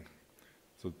profiling.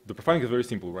 So the profiling is very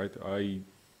simple, right? I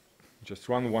just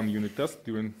run one unit test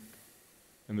and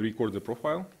record the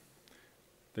profile.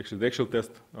 Actually, the actual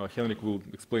test, Henrik will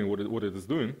explain what it is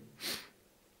doing.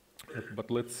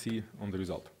 But let's see on the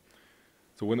result.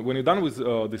 So when you're done with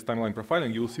this timeline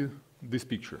profiling, you will see this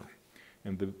picture.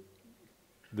 And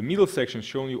the middle section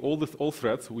showing you all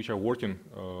threads which are working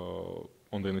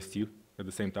on the NST at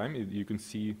the same time. You can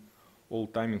see all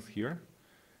timings here.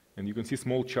 And you can see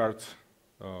small charts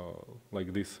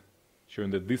like this,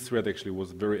 showing that this thread actually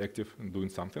was very active and doing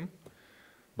something.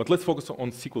 But let's focus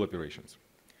on SQL operations.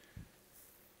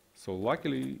 So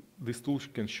luckily, this tool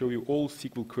can show you all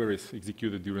SQL queries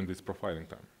executed during this profiling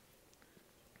time.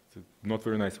 It's a not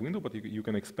very nice window, but you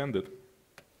can expand it.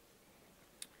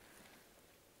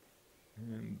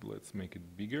 And let's make it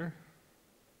bigger.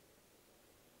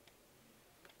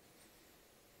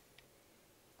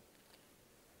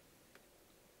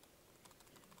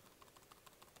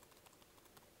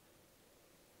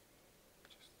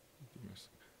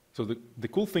 So the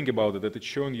cool thing about it that it's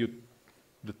showing you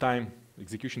the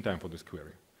execution time for this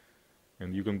query.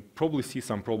 And you can probably see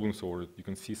some problems, or you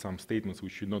can see some statements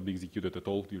which should not be executed at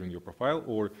all during your profile,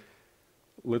 or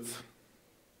let's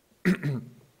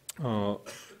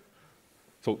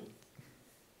so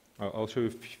I'll show you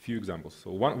a few examples.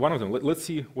 So one of them, let's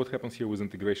see what happens here with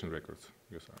integration records.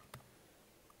 Yes, sir.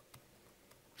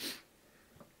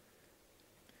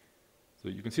 So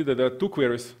you can see that there are two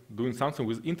queries doing something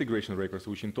with integration records,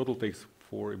 which in total takes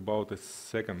for about a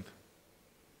second.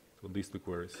 So these two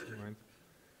queries, right?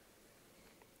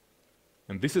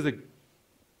 And this is a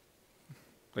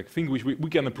thing which we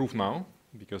can improve now,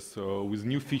 because with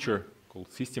new feature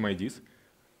called system IDs,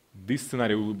 this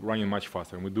scenario will be running much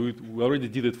faster. And we already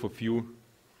did it for few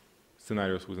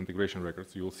scenarios with integration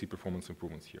records. You will see performance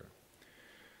improvements here.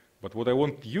 But what I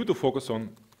want you to focus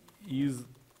on is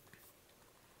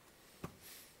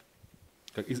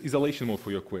isolation mode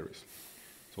for your queries.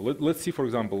 So let's see, for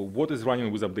example, what is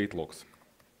running with update logs.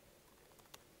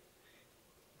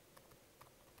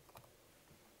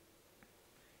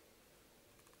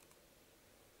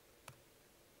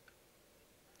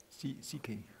 CK.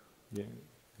 Yeah,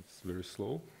 it's very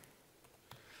slow.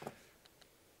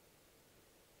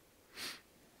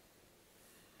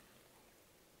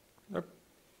 There are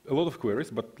a lot of queries,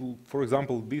 but for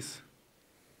example, this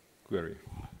query,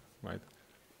 right?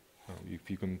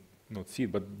 If you can not see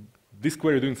it, but this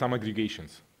query doing some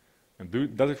aggregations.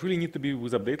 And does it really need to be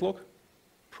with update log?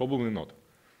 Probably not.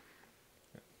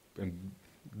 And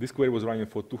this query was running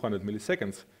for 200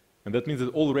 milliseconds, and that means that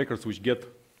all records which get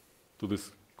to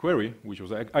this query, which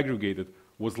was aggregated,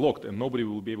 was locked, and nobody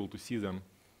will be able to see them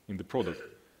in the product.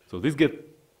 So this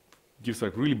gives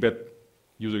a really bad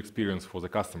user experience for the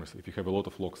customers if you have a lot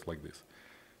of logs like this.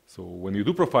 So when you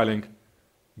do profiling,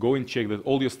 go and check that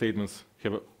all your statements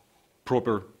have a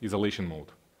proper isolation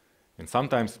mode. And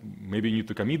sometimes maybe you need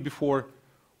to commit before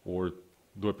or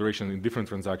do operation in different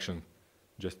transaction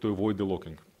just to avoid the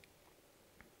locking.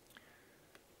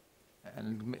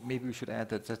 And maybe we should add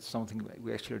that that's something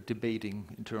we actually are debating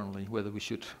internally, whether we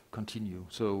should continue.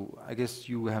 So I guess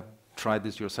you have tried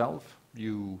this yourself.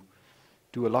 You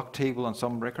do a log table on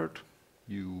some record.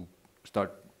 You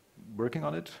start working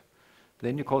on it.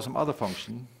 Then you call some other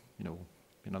function,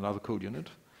 in another code unit,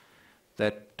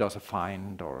 that does a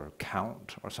find or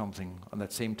count or something on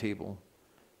that same table,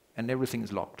 and everything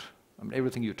is locked. I mean,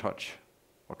 everything you touch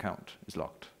or count is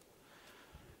locked.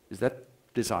 Is that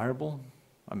desirable?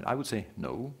 I mean, I would say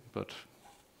no, but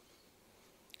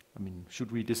I mean,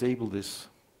 should we disable this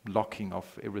locking of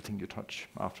everything you touch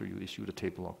after you issue the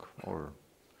table lock? Or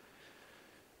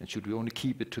And should we only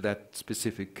keep it to that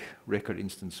specific record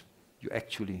instance you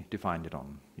actually defined it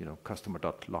on,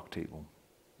 customer.log table?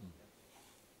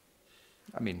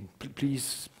 I mean,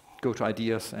 please go to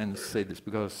ideas and say this,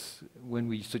 because when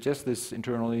we suggest this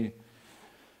internally,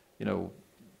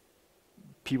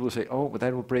 people say, oh, but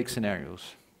that will break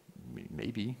scenarios.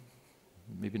 Maybe,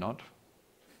 maybe not.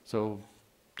 So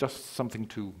just something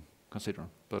to consider.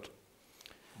 But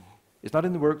it's not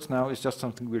in the works now, it's just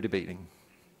something we're debating,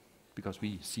 because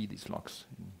we see these logs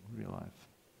in real life.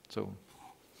 So,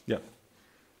 yeah.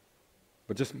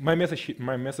 But just my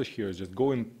message here is just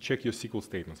go and check your SQL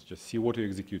statements, just see what you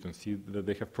execute and see that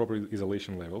they have proper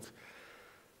isolation levels.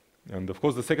 And of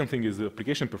course, the second thing is the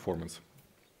application performance.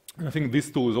 And I think this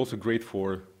tool is also great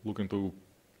for looking to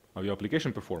your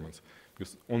application performance,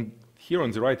 because here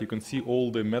on the right, you can see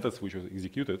all the methods which are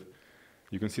executed.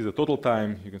 You can see the total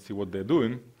time, you can see what they're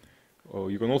doing, or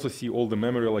you can also see all the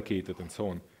memory allocated and so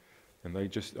on. And I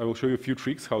will show you a few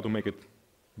tricks how to make it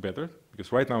better,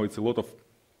 because right now it's a lot of,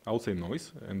 I would say,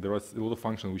 noise, and there are a lot of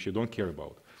functions which you don't care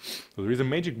about. So there is a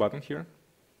magic button here,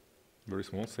 very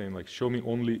small, saying like, show me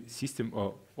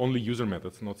only user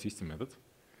methods, not system methods.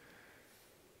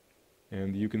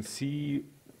 And you can see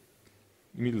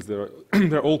immediately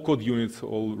there are all code units,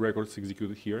 all records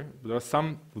executed here. But there are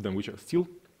some of them which are still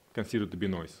considered to be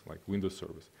noise, like Windows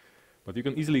service. But you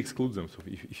can easily exclude them. So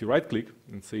if you right-click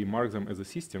and say mark them as a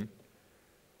system,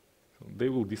 so they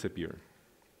will disappear.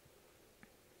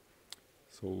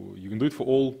 So you can do it for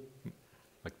all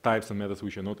types and methods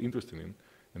which you're not interested in,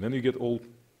 and then you get all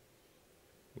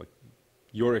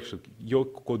your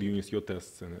code units, your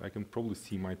tests, and I can probably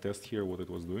see my test here, what it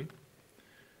was doing.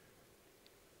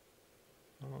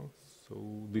 So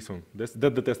this one, that's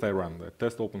the test I ran, the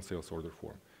test open sales order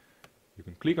form. You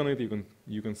can click on it,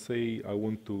 you can say I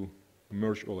want to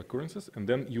merge all occurrences, and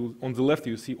then on the left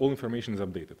you see all information is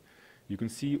updated. You can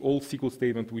see all SQL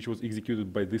statement which was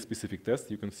executed by this specific test.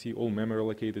 You can see all memory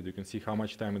allocated. You can see how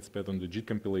much time it spent on the JIT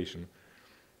compilation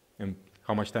and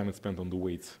how much time it spent on the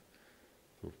weights.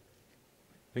 So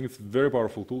I think it's a very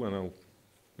powerful tool, and I'll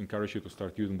encourage you to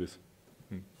start using this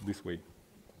in this way.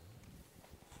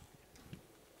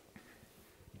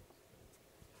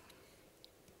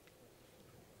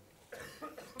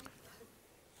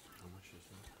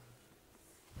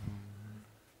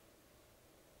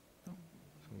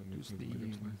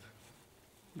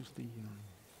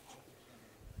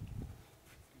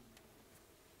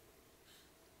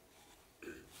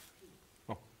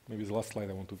 Oh, maybe the last slide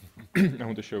I want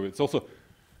to show you. It's also,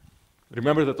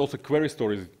 remember that also query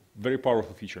store is a very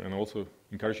powerful feature, and I also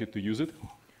encourage you to use it.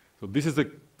 So this is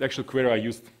the actual query I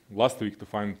used last week to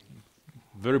find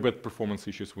very bad performance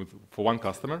issues for one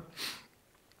customer.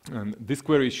 And this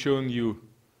query is showing you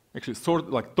actually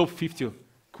top 50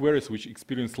 queries which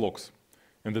experience logs,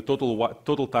 and the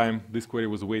total time this query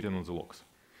was waiting on the logs.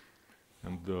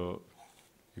 And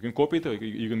you can copy it, or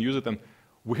you can use it, and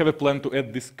we have a plan to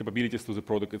add these capabilities to the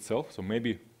product itself. So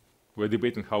maybe we're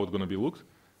debating how it's going to be looked,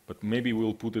 but maybe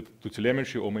we'll put it to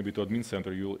telemetry or maybe to admin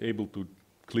center. You'll be able to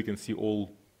click and see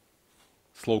all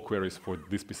slow queries for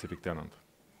this specific tenant.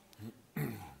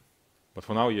 But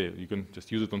for now, yeah, you can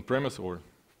just use it on premise or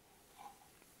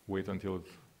wait until it's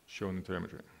shown in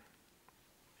telemetry.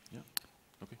 Yeah.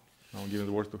 Okay. Now I'll give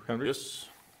the word to Henrik. Yes.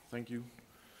 Thank you.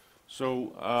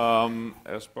 So,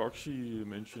 as Bakshi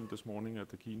mentioned this morning at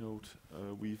the keynote,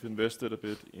 we've invested a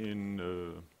bit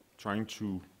in trying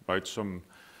to write some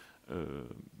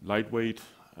lightweight,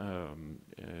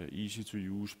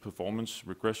 easy-to-use performance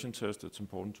regression test. It's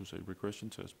important to say regression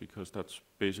test because that's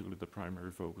basically the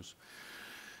primary focus.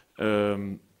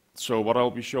 So what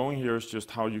I'll be showing here is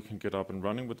just how you can get up and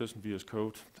running with this in VS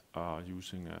Code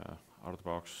using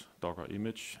out-of-the-box Docker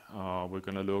image. We're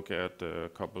going to look at a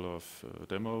couple of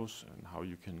demos and how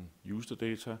you can use the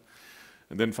data.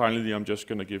 And then finally, I'm just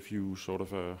going to give you sort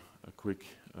of a quick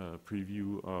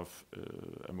preview of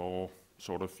a more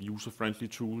sort of user-friendly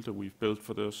tool that we've built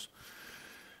for this.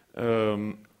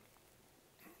 Let's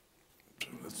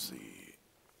see.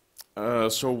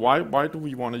 So why do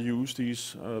we want to use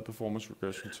these performance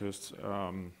regression tests?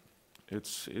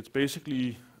 It's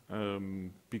basically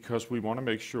because we want to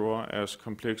make sure as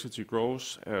complexity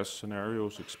grows, as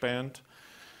scenarios expand,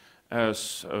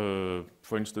 as,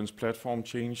 for instance, platform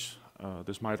change,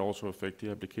 this might also affect the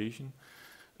application.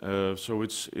 So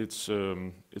it's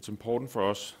important for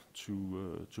us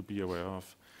to be aware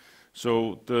of.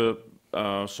 So the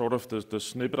sort of the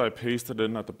snippet I pasted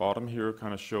in at the bottom here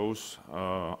kind of shows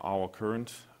our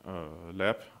current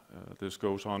lab. This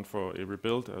goes on for every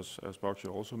build, as Bakshi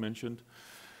also mentioned.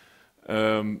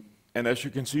 And as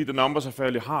you can see, the numbers are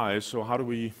fairly high, so how do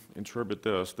we interpret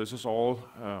this? This is all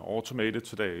automated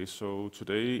today. So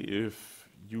today, if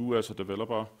you as a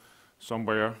developer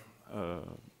somewhere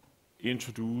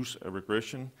introduce a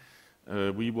regression,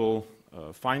 we will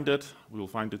find it, we will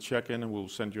find the check-in, and we'll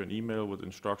send you an email with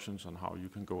instructions on how you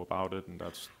can go about it, and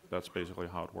that's basically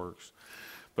how it works.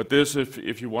 But this,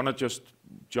 if you want to just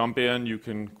jump in, you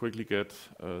can quickly get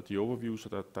the overview, so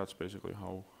that's basically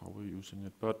how we're using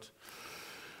it. But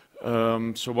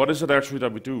so what is it actually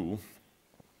that we do?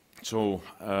 So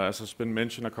as has been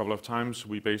mentioned a couple of times,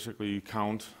 we basically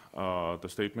count the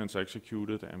statements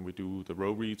executed, and we do the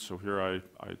row reads. So here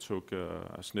I took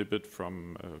a snippet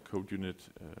from code unit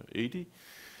 80,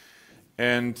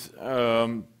 and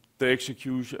the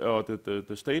execution,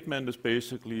 the statement is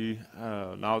basically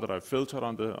now that I've filtered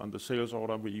on the sales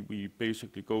order, we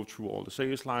basically go through all the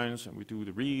sales lines and we do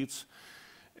the reads,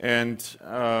 and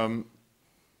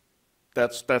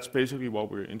that's basically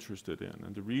what we're interested in.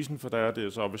 And the reason for that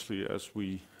is obviously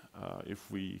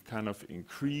if we kind of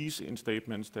increase in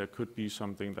statements, there could be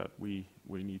something that we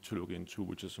need to look into,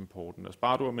 which is important. As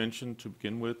Bardur mentioned to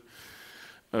begin with,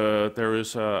 there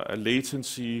is a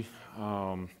latency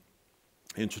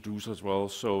introduced as well,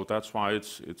 so that's why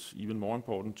it's even more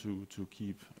important to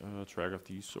keep track of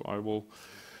these. So I will.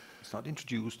 It's not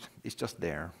introduced; it's just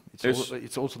there.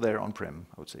 It's also there on-prem,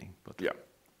 I would say. But yeah.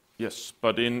 Yes,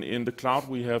 but in the cloud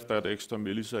we have that extra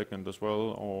millisecond as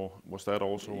well, or was that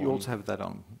also? You also have that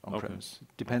on-premise. Okay.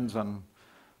 It depends on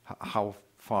how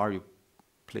far you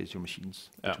place your machines,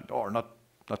 or not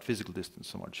physical distance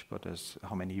so much, but as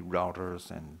how many routers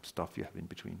and stuff you have in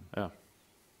between. Yeah,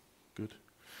 good.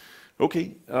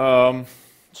 Okay,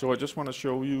 so I just want to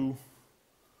show you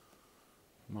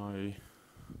my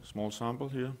small sample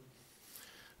here.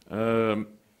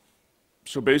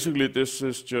 So basically this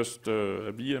is just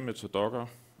a VM, it's a Docker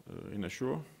in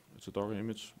Azure. It's a Docker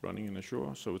image running in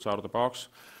Azure, so it's out of the box.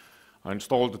 I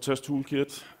installed the test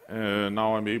toolkit, and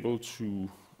now I'm able to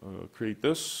create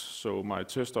this. So my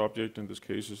test object in this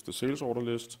case is the sales order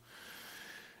list.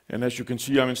 And as you can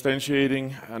see, I'm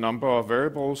instantiating a number of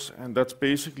variables, and that's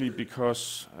basically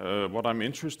because what I'm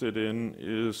interested in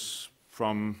is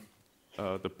from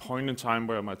the point in time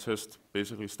where my test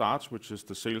basically starts, which is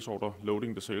the sales order,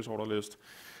 loading the sales order list,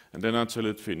 and then until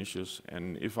it finishes.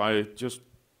 And if I just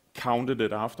counted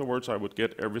it afterwards, I would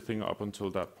get everything up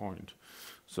until that point.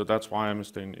 So that's why I'm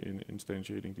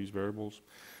instantiating these variables.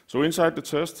 So inside the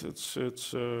test, it's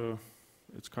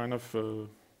kind of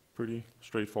pretty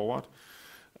straightforward.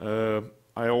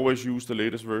 I always use the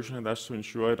latest version, and that's to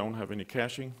ensure I don't have any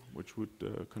caching, which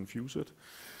would confuse it.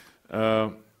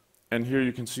 And here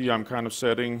you can see I'm kind of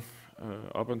setting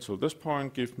up until this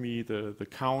point, give me the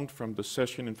count from the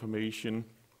session information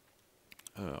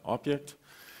object.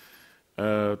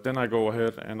 Then I go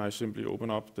ahead and I simply open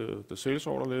up the sales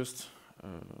order list.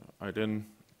 I then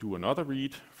do another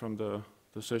read from the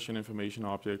session information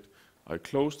object. I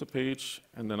close the page,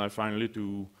 and then I finally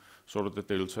do sort of the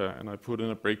delta, and I put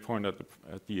in a breakpoint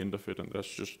at the end of it, and that's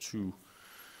just to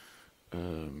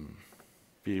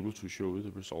be able to show you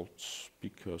the results,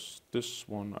 because this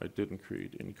one I didn't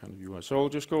create any kind of UI. So I'll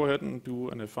just go ahead and do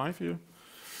an F5 here.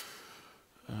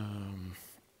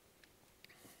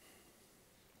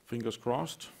 Fingers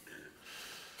crossed.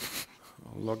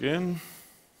 I'll log in.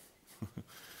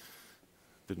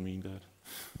 Didn't mean that.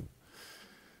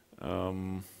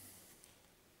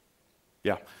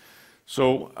 Yeah.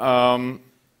 So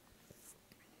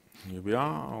here we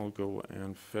are. I'll go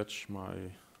and fetch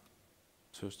my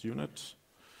test unit.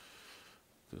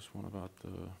 This one about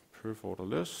the perf order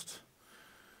list,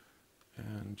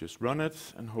 and just run it,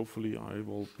 and hopefully I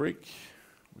will break,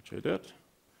 which I did.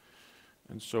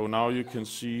 And so now you can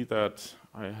see that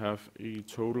I have a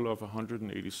total of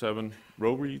 187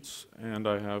 row reads, and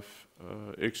I have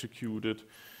executed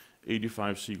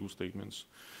 85 SQL statements.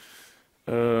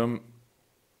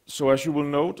 So as you will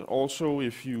note also,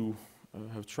 if you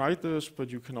have tried this, but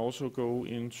you can also go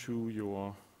into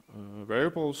your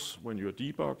variables when you're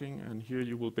debugging, and here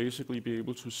you will basically be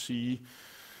able to see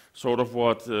sort of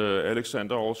what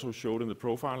Aleksandr also showed in the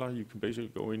profiler. You can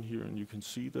basically go in here and you can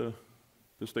see the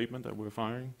statement that we're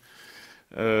firing.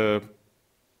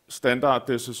 Standard,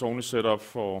 this is only set up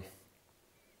for,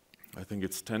 I think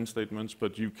it's 10 statements,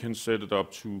 but you can set it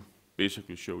up to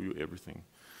basically show you everything.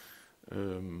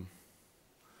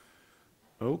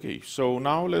 Okay, so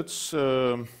now let's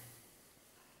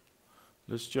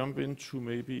jump into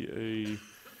maybe a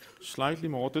slightly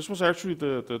more. This was actually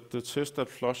the test that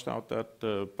flushed out that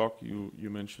bug you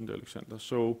mentioned, Aleksandr.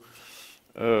 So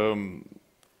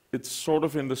it's sort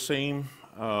of in the same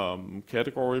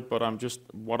category, but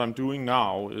what I'm doing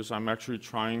now is I'm actually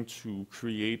trying to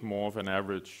create more of an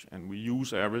average, and we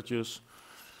use averages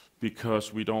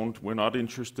because we're not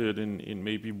interested in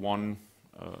maybe one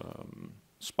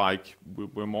spike.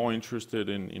 We're more interested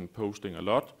in posting a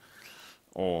lot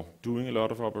or doing a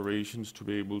lot of operations to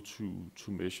be able to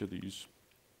measure these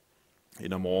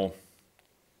in a more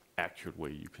accurate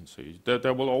way, you can say.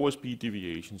 There will always be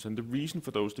deviations, and the reason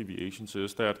for those deviations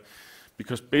is that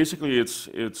because basically it's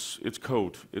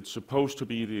code. It's supposed to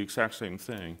be the exact same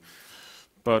thing,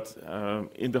 but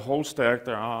in the whole stack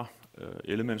there are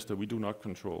elements that we do not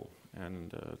control,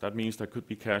 and that means there could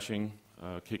be caching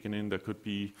kicking in. There could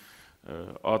be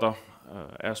other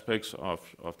aspects of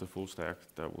the full stack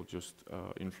that will just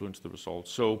influence the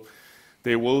results. So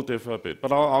they will differ a bit,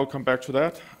 but I'll come back to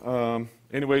that.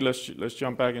 Anyway, let's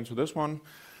jump back into this one.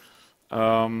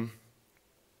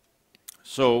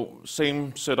 So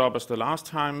same setup as the last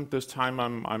time. This time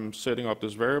I'm setting up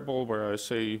this variable where I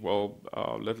say, well,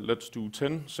 let's do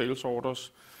 10 sales orders.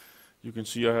 You can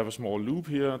see I have a small loop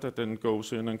here that then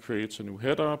goes in and creates a new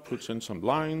header, puts in some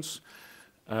lines,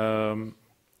 and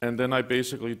then I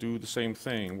basically do the same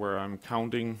thing where I'm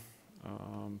counting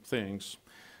things.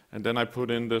 And then I put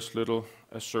in this little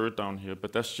assert down here,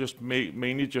 but that's just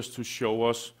mainly just to show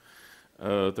us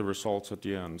the results at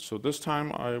the end. So this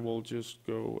time I will just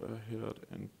go ahead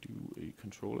and do a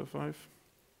control F5.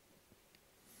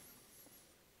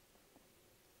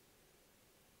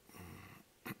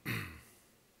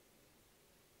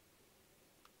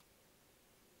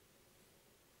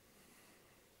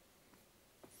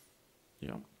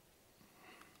 Yeah.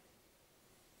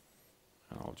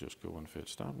 And I'll just go and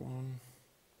fetch that one.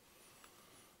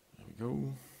 There we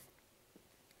go.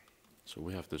 So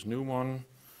we have this new one,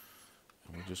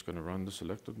 and we're just going to run the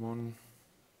selected one.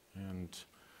 And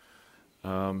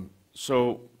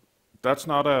so that's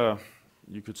not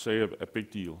you could say a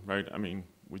big deal, right? I mean,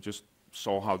 we just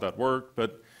saw how that worked,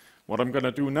 but what I'm going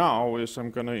to do now is I'm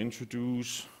going to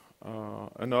introduce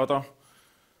another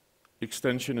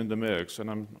extension in the mix,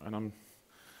 and I'm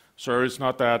sorry, it's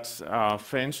not that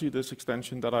fancy, this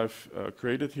extension that I've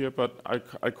created here, but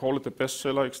I call it the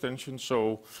bestseller extension.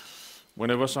 So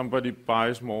whenever somebody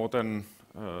buys more than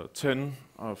 10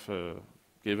 of a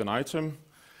given item,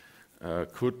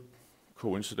 could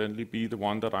coincidentally be the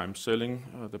one that I'm selling,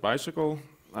 the bicycle,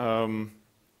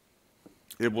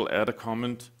 it will add a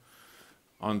comment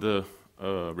on the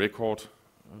record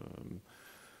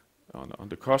on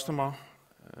the customer,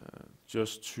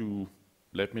 just to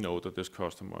let me know that this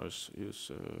customer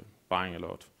is buying a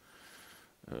lot.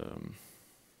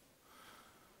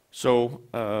 So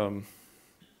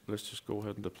let's just go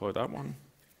ahead and deploy that one.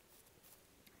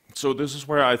 So this is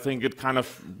where I think it kind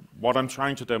of, what I'm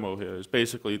trying to demo here is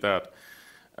basically that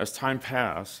as time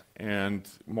passes and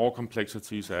more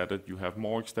complexity is added, you have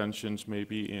more extensions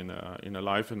maybe in a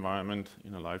live environment,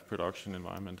 in a live production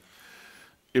environment.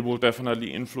 It will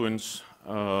definitely influence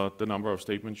the number of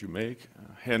statements you make,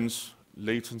 hence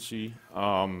latency,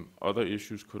 other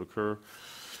issues could occur.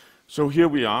 So here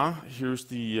we are. Here's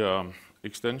the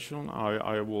extension.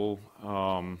 I will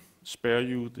spare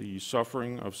you the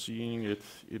suffering of seeing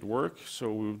it work.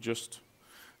 So we'll just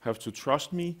have to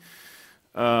trust me.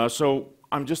 So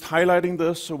I'm just highlighting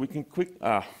this so we can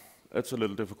that's a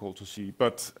little difficult to see,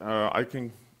 but I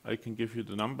can give you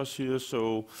the numbers here.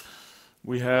 So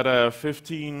we had a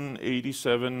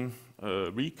 1587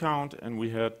 recount, and we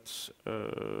had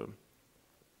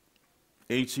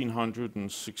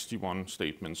 1861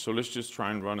 statements. So let's just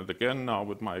try and run it again now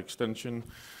with my extension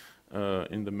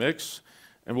in the mix.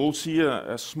 And we'll see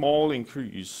a small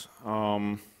increase.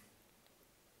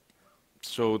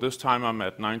 So this time I'm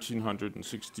at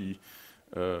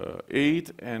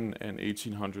 1968 and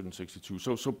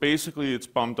 1862. So basically it's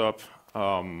bumped up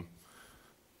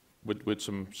with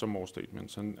some more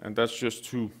statements. And that's just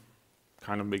to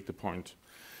kind of make the point.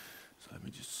 So let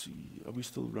me just see, are we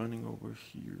still running over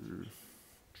here?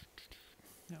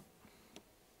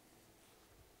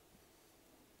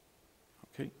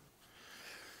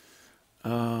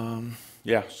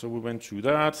 Yeah, so we went through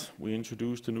that. We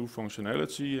introduced a new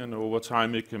functionality, and over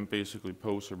time it can basically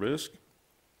pose a risk.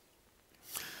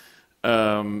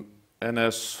 And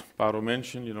as Bardur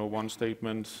mentioned, one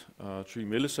statement, 3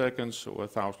 milliseconds, so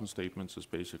 1,000 statements is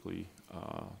basically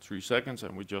 3 seconds,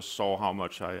 and we just saw how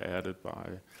much I added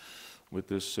with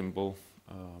this simple,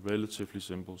 relatively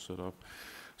simple setup.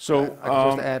 So I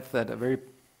can just add that a very,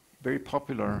 very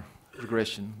popular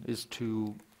regression is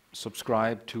to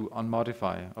subscribe to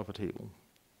unmodify of a table,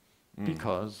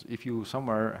 because if you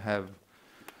somewhere have,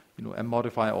 a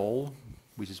modify all,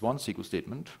 which is one SQL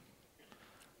statement,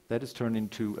 that is turned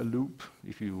into a loop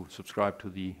if you subscribe to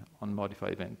the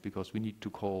unmodified event, because we need to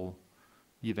call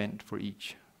the event for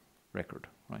each record,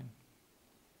 right?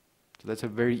 So that's a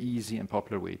very easy and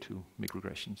popular way to make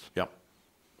regressions. Yeah,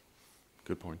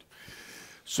 good point.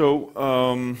 So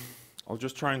I'll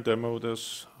just try and demo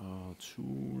this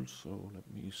tool. So let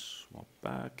me swap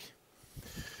back.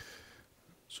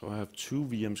 So I have 2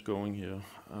 VMs going here.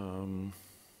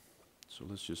 So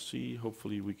let's just see.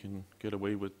 Hopefully we can get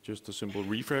away with just a simple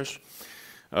refresh.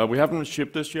 We haven't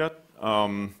shipped this yet.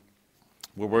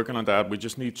 We're working on that. We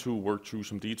just need to work through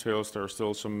some details. There are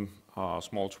still some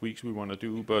small tweaks we want to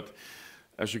do, but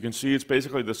as you can see, it's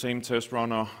basically the same test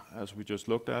runner as we just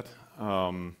looked at.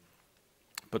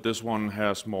 But this one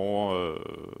has more,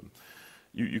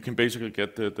 you can basically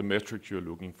get the metrics you're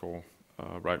looking for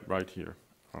right here.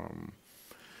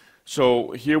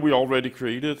 So here we already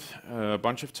created a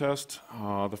bunch of tests.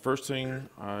 The first thing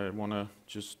I want to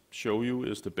just show you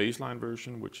is the baseline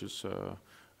version, which is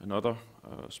another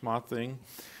smart thing.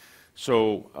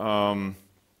 So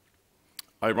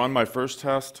I run my first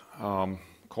test,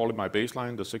 call it my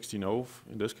baseline, the 16.0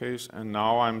 in this case, and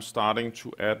now I'm starting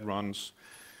to add runs.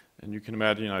 And you can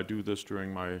imagine I do this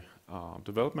during my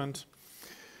development.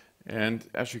 And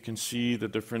as you can see, the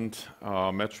different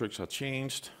metrics are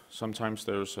changed. Sometimes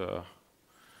there's a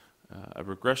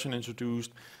regression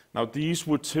introduced. Now these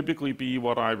would typically be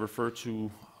what I referred to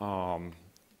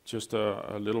just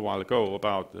a little while ago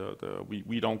about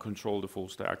we don't control the full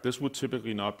stack. This would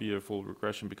typically not be a full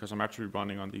regression because I'm actually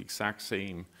running on the exact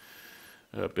same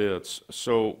bits.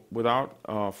 So without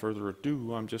further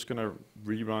ado, I'm just going to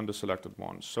rerun the selected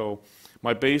ones. So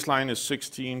my baseline is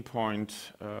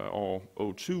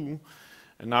 16.02,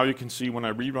 and now you can see when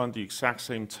I rerun the exact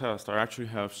same test, I actually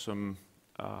have some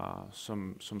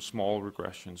small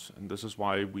regressions, and this is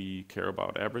why we care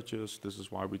about averages. This is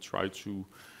why we try to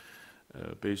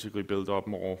basically build up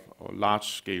more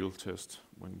large-scale tests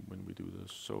when we do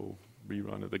this. So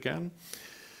rerun it again.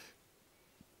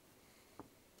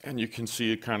 And you can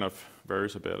see it kind of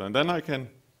varies a bit. And then I can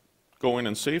go in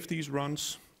and save these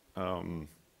runs.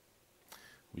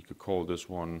 We could call this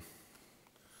one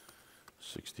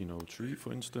 1603,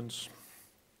 for instance.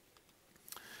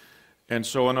 And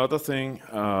so another thing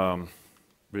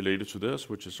related to this,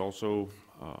 which is also,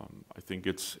 I think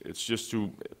it's just a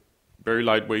very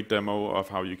lightweight demo of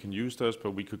how you can use this,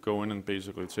 but we could go in and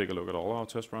basically take a look at all our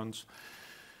test runs.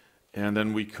 And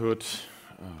then we could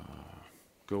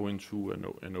go into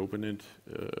and open it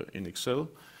in Excel.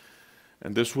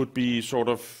 And this would be sort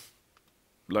of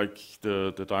like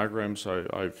the diagrams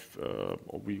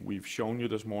we've shown you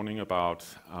this morning about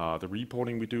the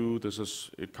reporting we do.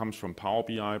 It comes from Power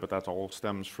BI, but that all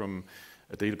stems from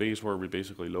a database where we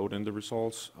basically load in the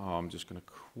results. I'm just going to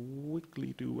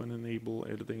quickly do an enable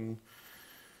editing.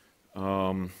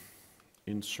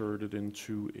 Insert it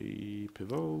into a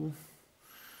pivot.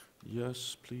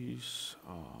 Yes, please.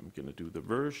 I'm going to do the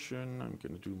version. I'm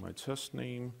going to do my test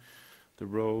name, the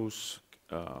rows,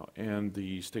 and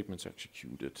the statements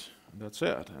executed. And that's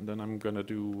it. And then I'm going to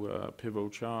do a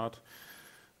pivot chart.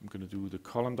 I'm going to do the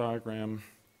column diagram.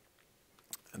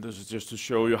 And this is just to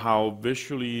show you how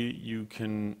visually you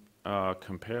can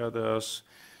compare this.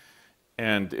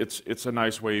 And it's a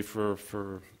nice way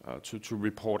to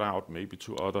report out maybe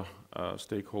to other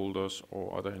stakeholders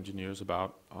or other engineers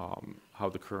about how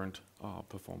the current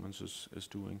performance is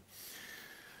doing.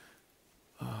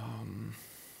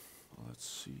 Let's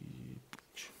see.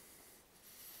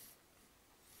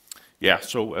 Yeah,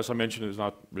 so as I mentioned, it's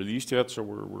not released yet, so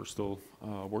we're still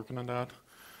working on that.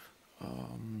 I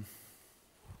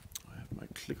have my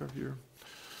clicker here.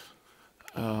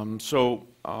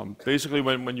 Basically,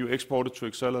 when you export it to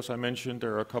Excel, as I mentioned,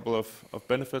 there are a couple of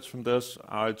benefits from this.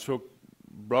 I took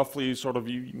roughly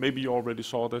maybe you already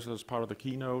saw this as part of the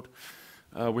keynote.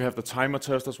 We have the timer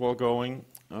test as well going,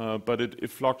 but it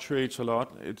fluctuates a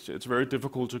lot. It's very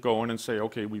difficult to go in and say,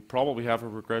 okay, we probably have a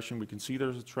regression. We can see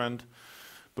there's a trend,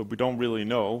 but we don't really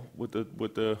know. With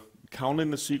the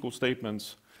counting the SQL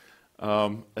statements,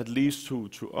 at least to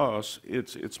us,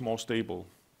 it's more stable.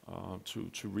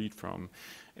 To read from,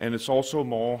 and it's also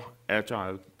more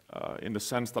agile in the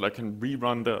sense that I can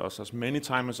rerun this as many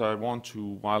times as I want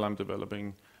to while I'm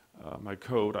developing my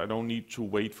code. I don't need to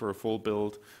wait for a full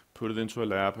build, put it into a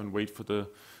lab, and wait for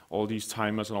all these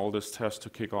timers and all this tests to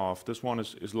kick off. This one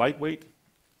is lightweight.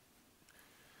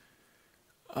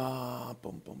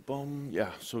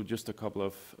 Yeah, so just a couple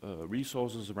of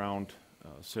resources around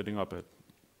setting up a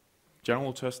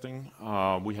general testing.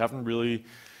 We haven't really.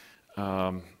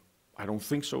 I don't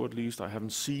think so, at least. I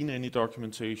haven't seen any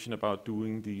documentation about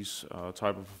doing these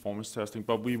type of performance testing,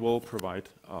 but we will provide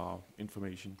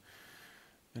information.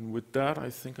 And with that, I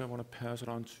think I want to pass it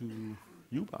on to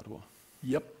you, Bardur.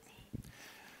 Yep.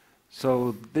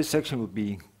 So this section will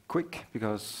be quick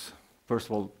because, first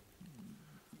of all,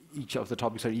 each of the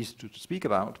topics are easy to speak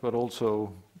about, but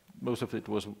also most of it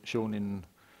was shown in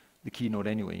the keynote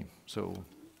anyway. So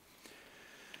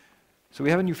we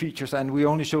have new features, and we're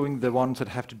only showing the ones that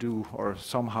have to do or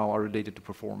somehow are related to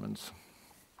performance.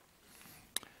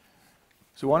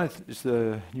 So one is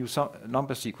the new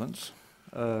number sequence,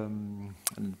 and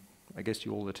I guess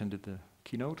you all attended the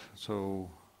keynote. So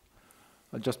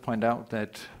I'll just point out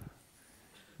that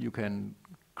you can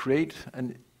create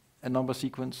a number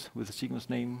sequence with a sequence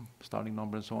name, starting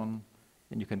number, and so on,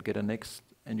 and you can get a next,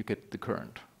 and you get the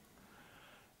current.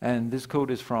 And this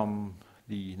code is from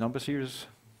the number series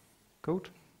code,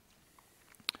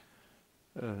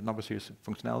 number series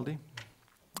functionality,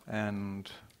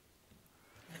 and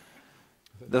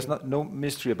there's no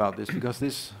mystery about this because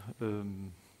this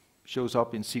shows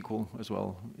up in SQL as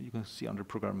well. You can see under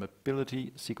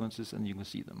programmability sequences, and you can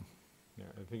see them. Yeah,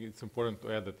 I think it's important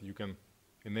to add that you can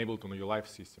enable it on your live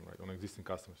system, right? On existing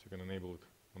customers, you can enable it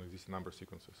on existing number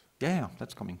sequences. Yeah,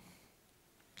 that's coming.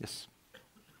 Yes,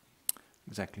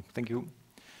 exactly. Thank you.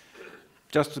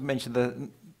 Just to mention that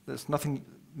there's nothing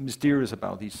mysterious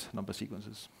about these number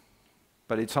sequences,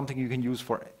 but it's something you can use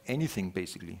for anything,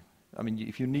 basically. I mean,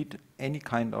 if you need any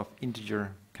kind of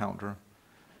integer counter,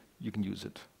 you can use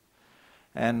it.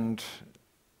 And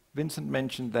Vincent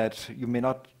mentioned that you may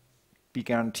not be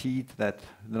guaranteed that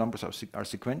the numbers are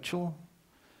sequential.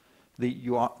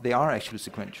 They are actually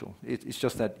sequential. It's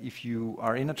just that if you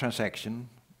are in a transaction,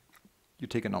 you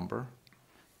take a number,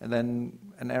 and then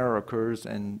an error occurs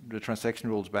and the transaction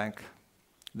rolls back,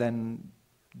 then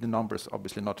the number is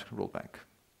obviously not rolled back.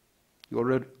 You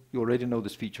already know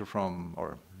this feature from,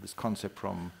 or this concept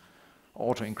from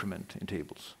auto increment in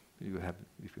tables, if you have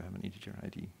an integer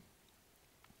ID.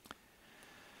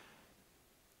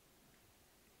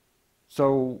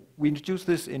 So we introduced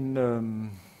this in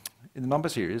the number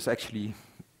series. Actually,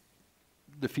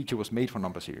 the feature was made for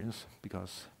number series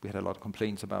because we had a lot of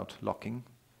complaints about locking.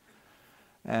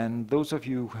 And those of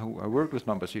you who have worked with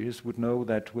number series would know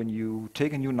that when you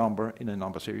take a new number in a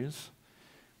number series,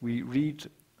 we read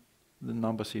the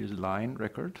number series line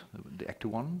record, the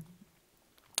active one,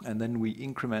 and then we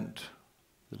increment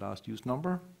the last used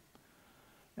number,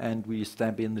 and we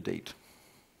stamp in the date,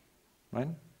 right?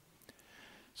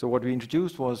 So what we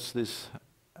introduced was this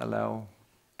allow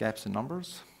gaps in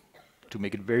numbers to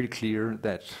make it very clear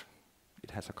that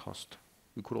it has a cost.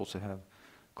 We could also have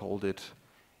called it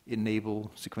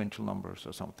enable sequential numbers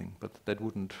or something, but that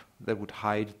would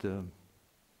hide the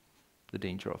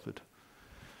danger of it.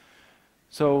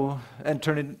 So,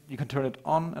 and you can turn it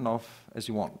on and off as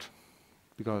you want,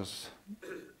 because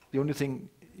the only thing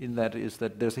in that is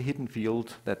that there's a hidden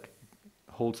field that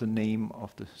holds the name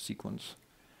of the sequence,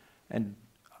 and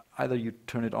either you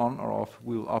turn it on or off,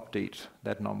 we'll update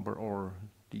that number or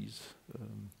these.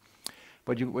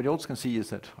 But what you also can see is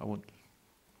that I won't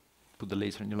put the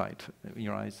laser in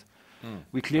your eyes.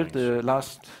 We cleared the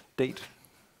last date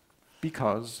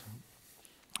because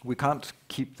we can't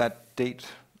keep that date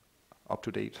up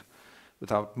to date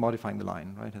without modifying the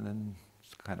line, right? And then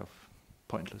it's kind of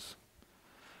pointless.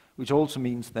 Which also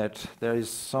means that there is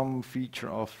some feature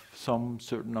of some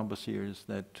certain number series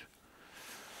that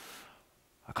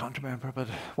I can't remember, but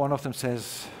one of them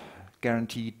says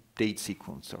guaranteed date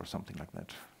sequence or something like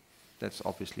that. That's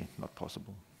obviously not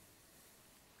possible.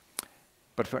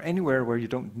 But for anywhere where you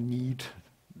don't need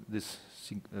this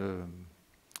to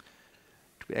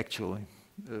be actually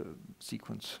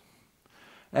sequence.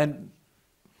 And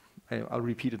I'll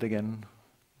repeat it again.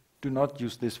 Do not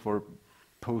use this for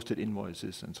posted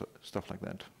invoices and stuff like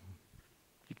that.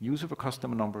 You can use it for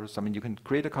customer numbers. I mean, you can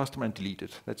create a customer and delete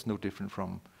it. That's no different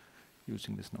from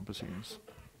using this number series.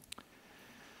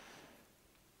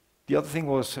 The other thing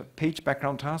was page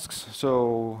background tasks.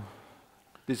 So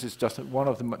this is just one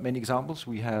of the many examples.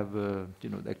 We have the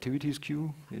activities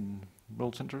queue in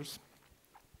role centers.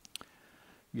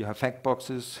 We have fact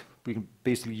boxes. We can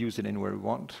basically use it anywhere we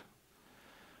want.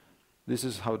 This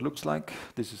is how it looks like.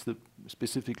 This is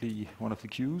specifically one of the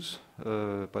queues,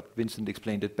 but Vincent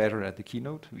explained it better at the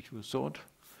keynote, which we saw it.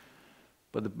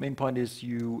 But the main point is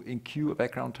you enqueue a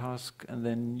background task, and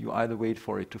then you either wait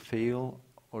for it to fail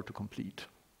or to complete.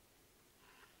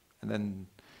 And then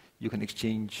you can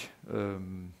exchange the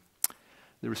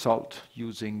result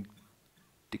using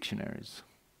dictionaries.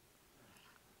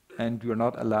 And you are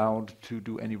not allowed to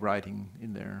do any writing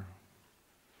in there,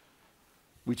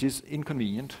 which is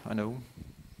inconvenient, I know,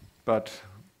 but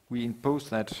we impose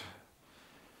that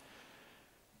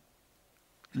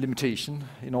limitation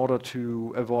in order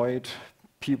to avoid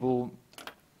people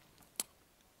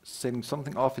setting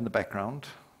something off in the background,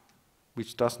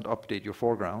 which doesn't update your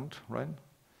foreground, right?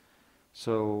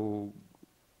 So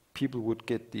people would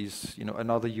get these,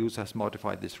 another user has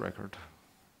modified this record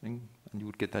thing, and you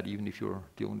would get that even if you're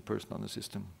the only person on the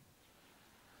system.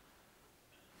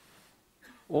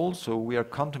 Also, we are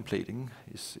contemplating,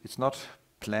 it's not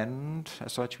planned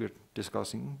as such, we're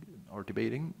discussing or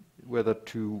debating whether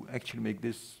to actually make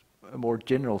this a more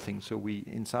general thing, so we,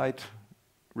 inside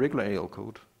regular AL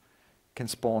code, can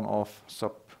spawn off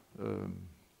sub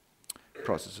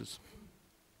processes.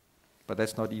 But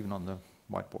that's not even on the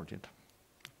whiteboard yet.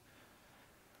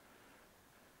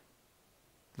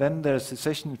 Then there's the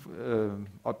session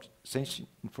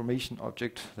information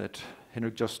object that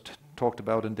Henrik just talked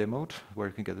about and demoed, where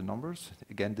you can get the numbers.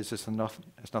 Again, this has nothing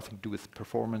to do with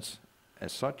performance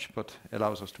as such, but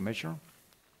allows us to measure.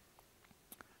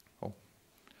 Oh.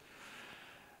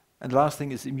 And the last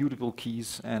thing is immutable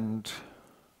keys, and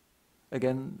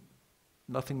again,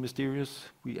 nothing mysterious.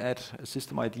 We add a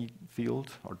system ID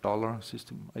field, or $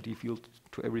 system ID field,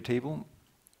 to every table.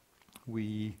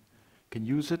 We can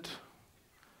use it,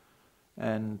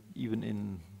 and even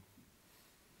in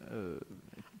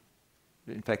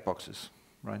fact boxes,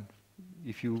 right?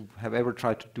 If you have ever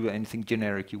tried to do anything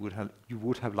generic, you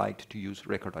would have liked to use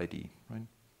record ID, right?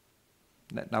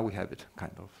 Now we have it,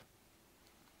 kind of.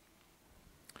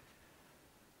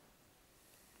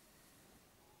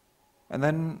 And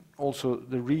then also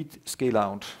the read scale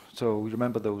out. So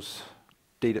remember those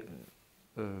data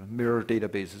mirror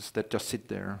databases that just sit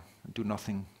there and do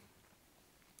nothing.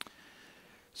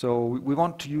 So we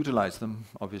want to utilize them,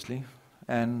 obviously.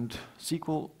 And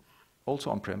SQL,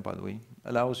 also on-prem, by the way,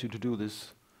 allows you to do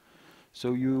this.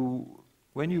 So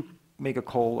when you make a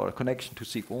call or a connection to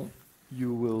SQL,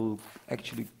 you will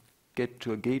actually get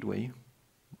to a gateway,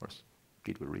 or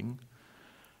gateway ring.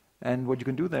 And what you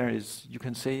can do there is you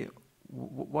can say,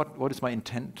 what is my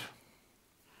intent?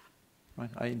 Right?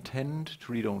 I intend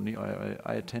to read only,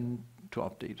 I intend to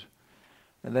update.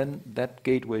 And then that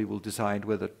gateway will decide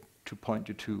whether to point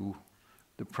you to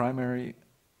the primary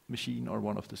machine or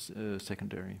one of the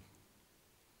secondary.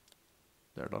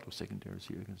 There are a lot of secondaries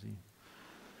here, you can see.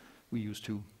 We use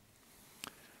two.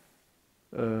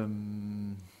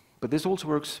 But this also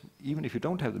works even if you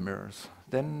don't have the mirrors.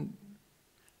 Then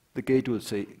the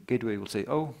gateway will say,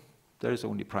 oh, there is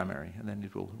only primary, and then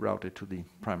it will route it to the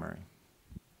primary.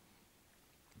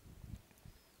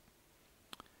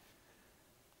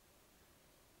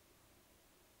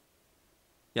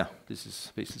 Yeah, this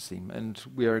is basically the same. And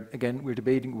we're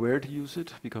debating where to use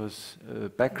it, because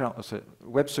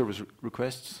web service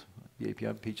requests, the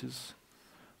API pages,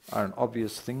 are an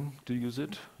obvious thing to use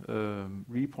it.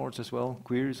 Reports as well,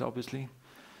 queries obviously.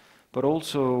 But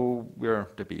also we're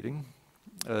debating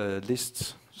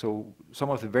lists. So some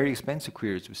of the very expensive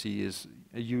queries we see is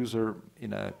a user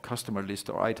in a customer list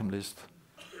or item list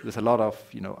with a lot of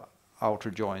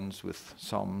outer joins with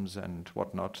sums and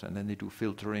whatnot, and then they do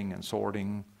filtering and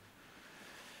sorting.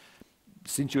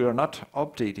 Since you are not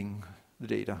updating the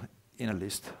data in a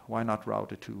list, why not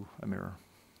route it to a mirror?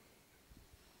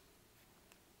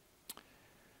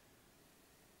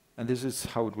 And this is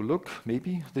how it will look,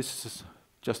 maybe. This is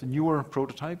just a newer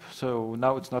prototype, so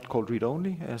now it's not called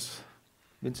read-only, as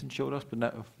Vincent showed us,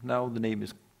 but now the name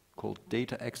is called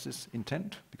data access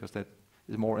intent, because that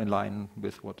is more in line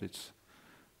with what it's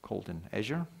called in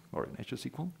Azure, or in Azure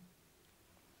SQL.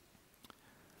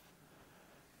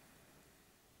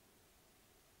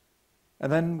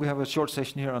 And then we have a short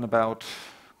session here on about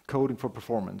coding for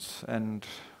performance. And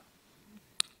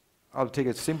I'll take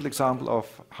a simple example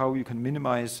of how you can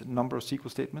minimize number of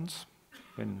SQL statements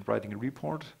when writing a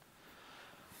report.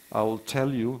 I'll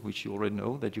tell you, which you already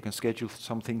know, that you can schedule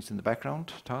some things in the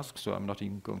background task, so I'm not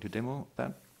even going to demo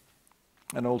that.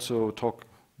 And also talk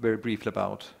very briefly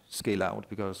about scale out,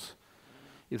 because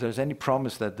if there's any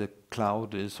promise that the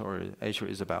cloud is or Azure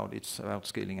is about, it's about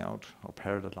scaling out or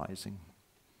parallelizing.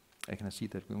 I can see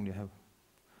that we only have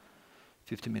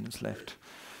 50 minutes left.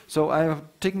 So I have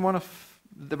taken one of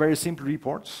the very simple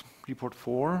reports, report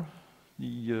 4,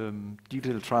 the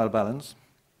detailed trial balance,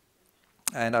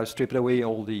 and I've stripped away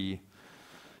all the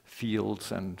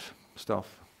fields and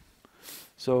stuff.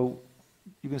 So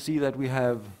you can see that we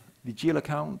have the GL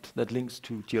account that links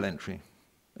to GL entry.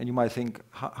 And you might think,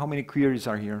 how many queries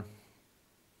are here?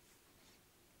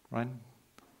 Right?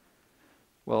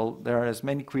 Well, there are as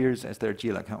many queries as there are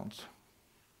GL accounts,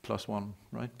 +1,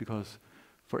 right? Because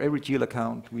for every GL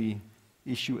account, we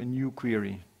issue a new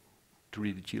query to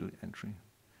read the GL entry.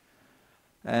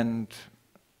 And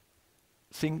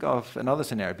think of another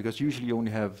scenario, because usually you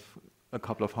only have a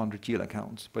couple of hundred GL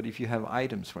accounts. But if you have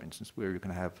items, for instance, where you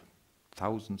can have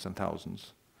thousands and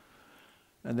thousands,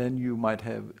 and then you might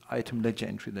have item ledger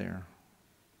entry there,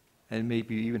 and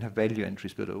maybe you even have value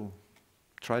entries below.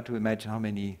 Try to imagine how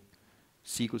many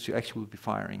SQLs you actually will be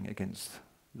firing against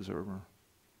the server.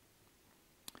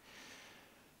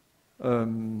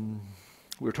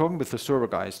 We're talking with the server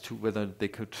guys to whether they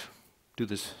could do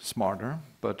this smarter,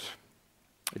 but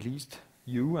at least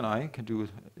you and I can do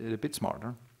it a bit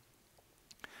smarter.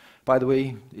 By the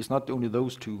way, it's not only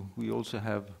those two. We also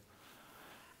have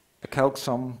a calc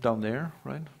sum down there,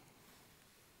 right?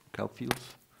 Calc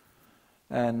fields.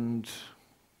 And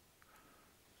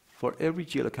for every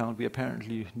GL account, we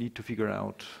apparently need to figure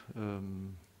out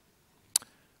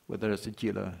whether there's a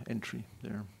GL entry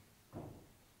there.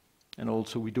 And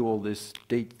also we do all this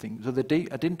date thing. So the date,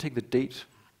 I didn't take the date,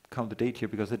 count the date here,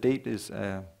 because the date is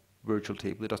a virtual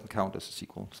table. It doesn't count as a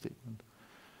SQL statement.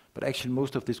 But actually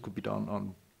most of this could be done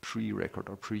on pre-record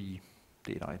or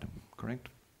pre-date item, correct?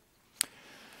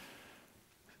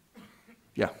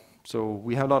 Yeah, so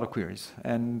we have a lot of queries.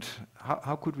 And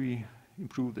how could we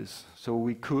improve this? So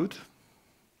we could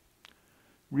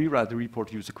rewrite the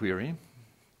report user query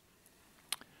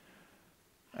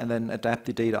and then adapt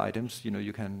the data items. You know,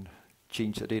 you can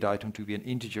change the data item to be an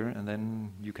integer, and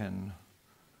then you can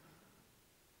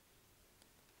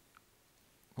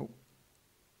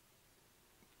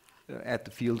add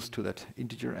the fields to that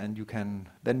integer, and you can,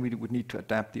 then we would need to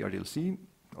adapt the RDLC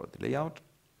or the layout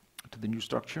to the new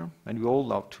structure, and we all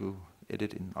love to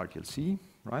edit in RDLC,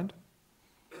 right?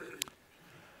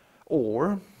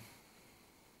 Or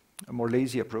a more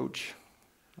lazy approach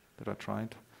that I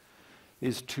tried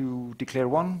is to declare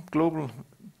one global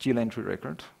GL entry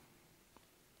record,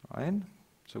 right?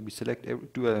 So we select,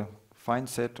 do a find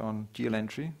set on GL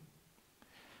entry,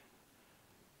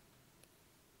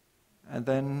 and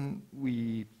then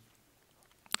we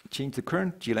change the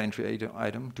current GL entry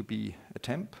item to be a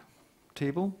temp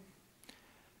table,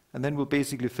 and then we'll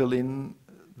basically fill in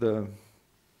the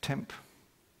temp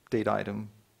data item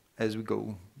as we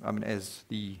go, I mean, as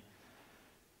the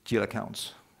GL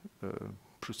accounts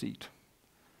proceed.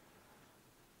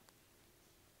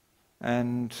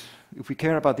 And if we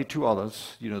care about the two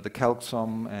others, you know, the calc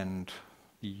sum and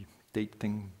the date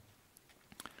thing,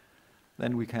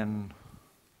 then we can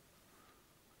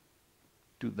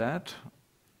do that.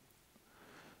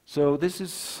 So this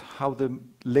is how the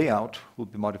layout will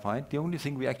be modified. The only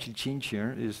thing we actually change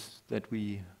here is that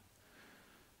we,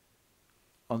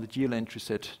 on the GL entry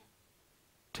set,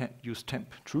 use temp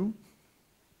true.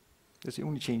 That's the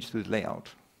only change to the layout.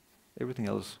 Everything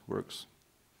else works.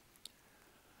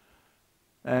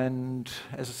 And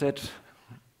as I said,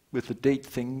 with the date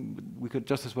thing, we could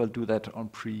just as well do that on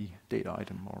pre-data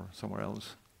item or somewhere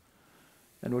else.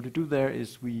 And what we do there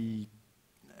is we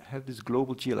have this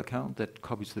global GL account that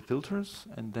copies the filters,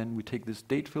 and then we take this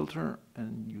date filter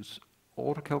and use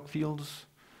autocalc fields,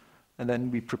 and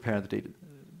then we prepare the data,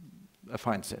 a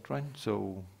find set, right?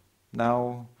 So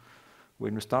now,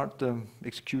 when we start the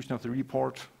execution of the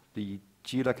report, the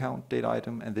GL account, data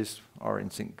item, and this are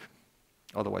in sync.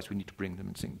 Otherwise, we need to bring them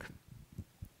in sync.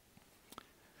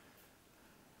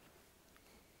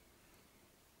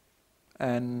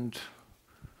 And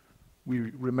we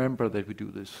remember that we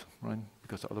do this, right?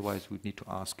 Because otherwise, we'd need to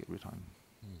ask every time.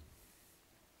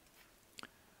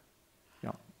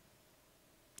 Yeah.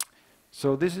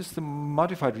 So this is the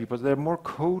modified report. There are more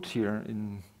code here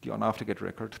in the on-after-get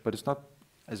record, but it's not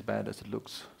as bad as it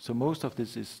looks. So most of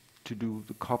this is to do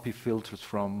the copy filters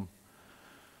from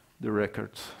the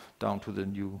records down to the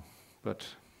new. But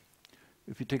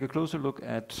if you take a closer look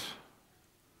at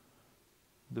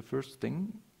the first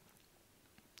thing,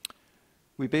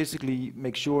 we basically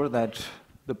make sure that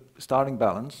the starting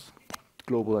balance,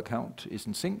 global account, is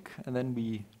in sync, and then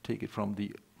we take it from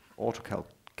the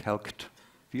auto-calced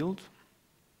field,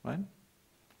 right?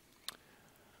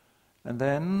 And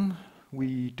then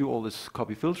we do all this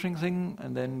copy filtering thing,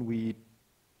 and then we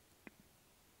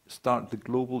start the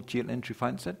global GL entry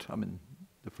find set, I mean,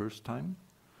 the first time.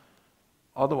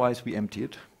 Otherwise, we empty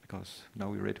it, because now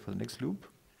we're ready for the next loop.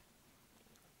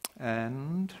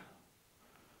 And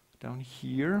down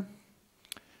here,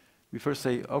 we first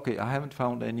say, okay, I haven't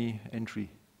found any entry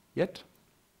yet.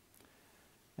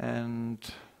 And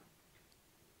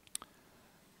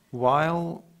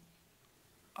while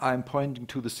I'm pointing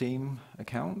to the same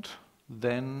account,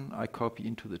 then I copy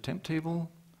into the temp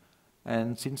table.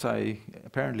 And since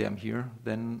apparently I'm here,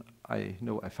 then I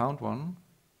know I found one,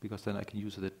 because then I can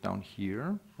use it down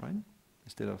here, right?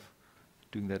 Instead of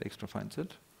doing that extra find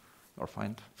set, or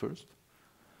find first.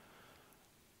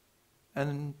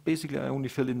 And basically I only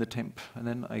fill in the temp, and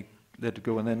then I let it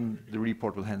go, and then the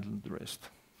report will handle the rest.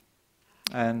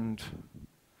 And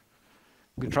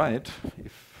we can try it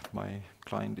if my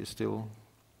client is still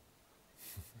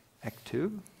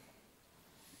active.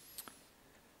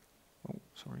 Oh,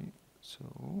 sorry.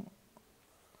 So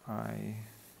I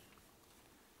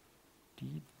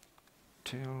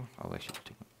detail. I'll actually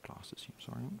take my glasses here.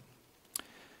 Sorry.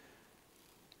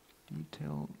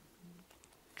 Detail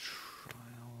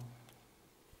trial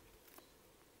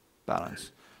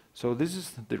balance. So this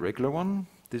is the regular one.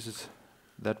 This is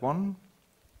that one.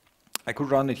 I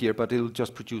could run it here, but it'll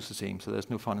just produce the same, so there's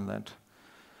no fun in that.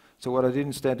 So what I did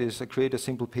instead is I create a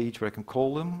simple page where I can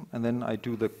call them, and then I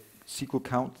do the SQL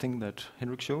count thing that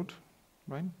Henrik showed,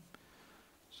 right?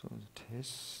 So the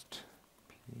test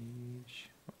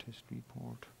page, or test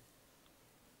report.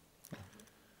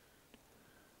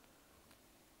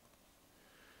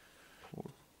 For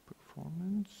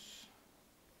performance.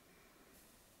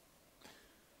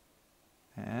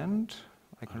 And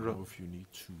I can don't know if you need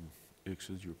to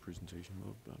exit your presentation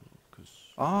mode, because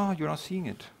you're not seeing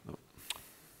it. No.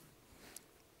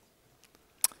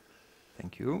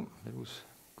 Thank you. That was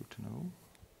good to know.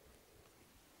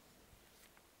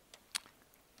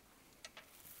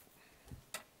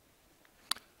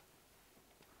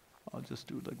 I'll just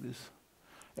do it like this.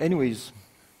 Anyways,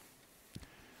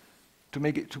 to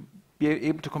be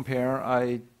able to compare,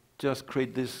 I just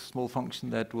create this small function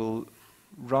that will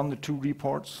run the two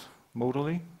reports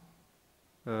modally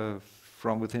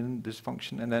from within this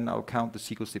function, and then I'll count the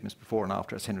SQL statements before and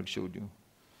after, as Henrik showed you.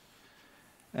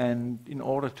 And in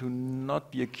order to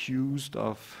not be accused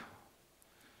of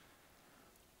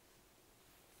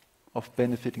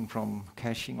benefiting from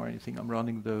caching or anything, I'm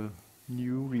running the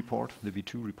new report, the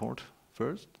V2 report,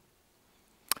 first.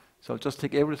 So I'll just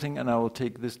take everything, and I will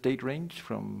take this date range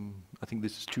from, I think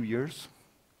this is 2 years,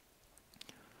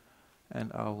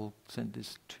 and I will send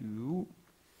this to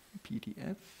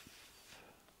PDF.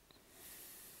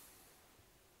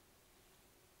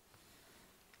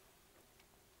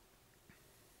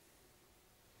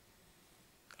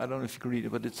 I don't know if you can read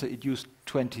it, but it used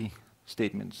 20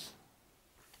 statements,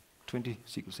 20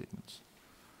 SQL statements.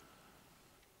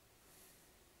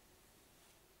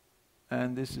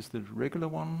 And this is the regular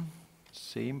one,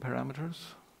 same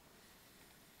parameters.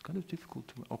 Kind of difficult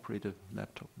to operate a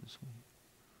laptop this way.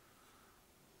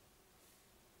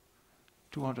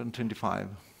 225.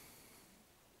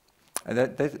 And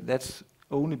that's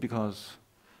only because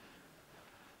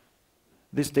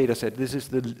this data set, this is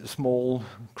the small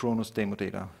Kronos demo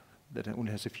data that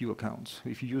only has a few accounts.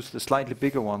 If you use the slightly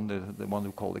bigger one, the one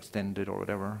we call extended or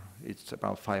whatever, it's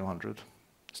about 500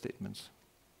 statements.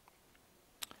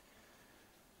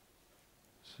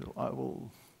 So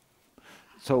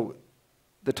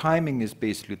the timing is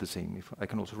basically the same. If I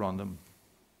can also run them,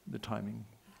 the timing,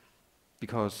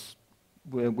 because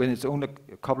when it's only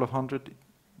a couple of hundred,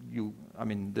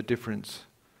 the difference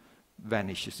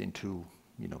vanishes into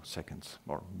seconds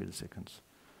or milliseconds.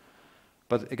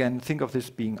 But again, think of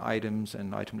this being items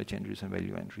and item-rich entries and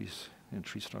value entries in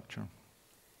tree structure.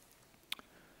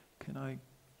 Can I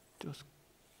just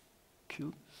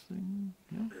kill this thing?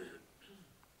 Yeah.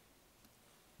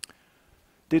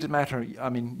 Did it matter?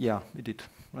 Yeah, it did,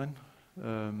 right?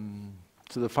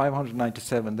 So the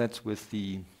 597, that's with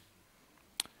the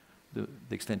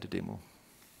extended demo.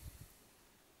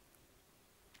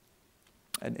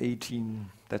 And 18,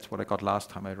 that's what I got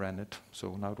last time I ran it.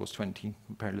 So now it was 20.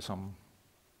 Apparently some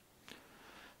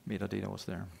metadata was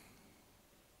there.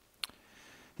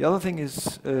 The other thing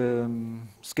is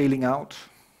scaling out.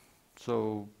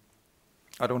 So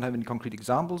I don't have any concrete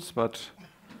examples, but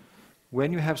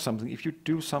when you have something, if you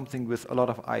do something with a lot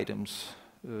of items,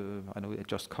 I know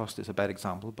just cost is a bad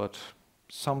example, but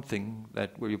something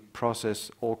where you process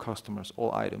all customers,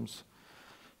 all items,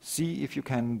 see if you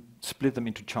can split them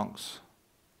into chunks.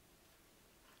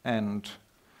 And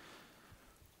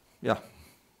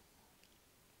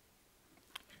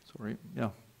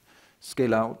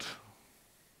scale out,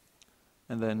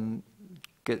 and then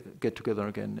get together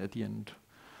again at the end.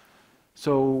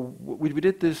 So we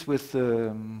did this with.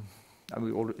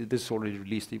 This is already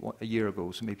released a year ago,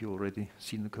 so maybe you've already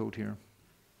seen the code here.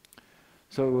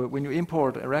 So when you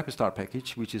import a Rapistar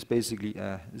package, which is basically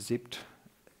a zipped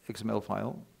XML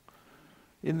file,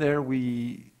 in there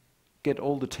we get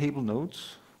all the table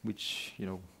nodes, which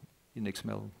in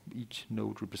XML each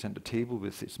node represents a table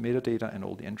with its metadata and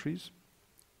all the entries.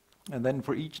 And then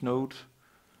for each node,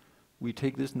 we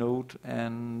take this node,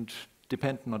 and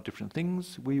depending on different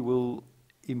things, we will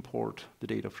import the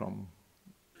data from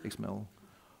XML.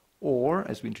 Or,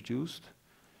 as we introduced,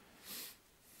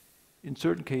 in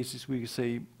certain cases we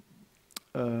say,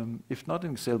 if not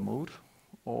in Excel mode,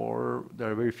 or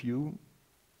there are very few,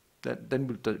 that then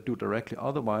we'll do directly.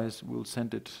 Otherwise, we'll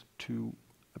send it to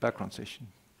a background session.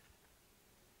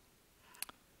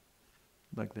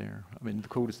 Like there. I mean, the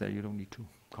code is there, you don't need to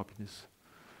copy this.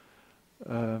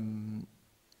 And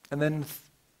then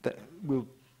we'll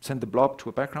send the blob to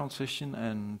a background session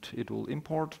and it will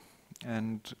import.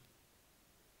 And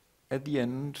at the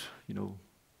end,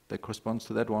 that corresponds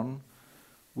to that one,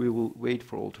 we will wait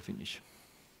for all to finish.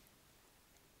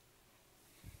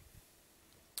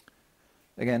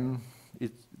 Again,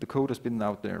 the code has been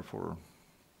out there for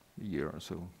a year or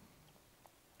so.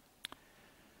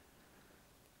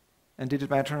 And did it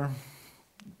matter?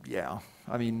 Yeah,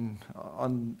 I mean,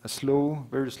 on a slow,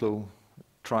 very slow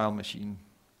trial machine,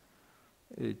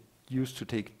 it used to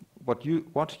take, what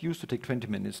used to take 20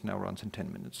 minutes now runs in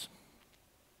 10 minutes.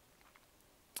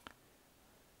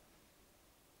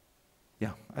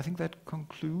 Yeah, I think that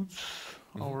concludes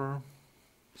our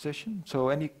session. So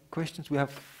any questions? We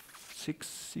have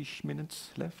 6-ish minutes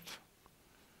left.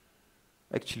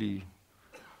 Actually,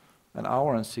 an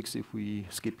hour and 6 if we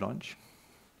skip lunch.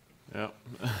 Yeah.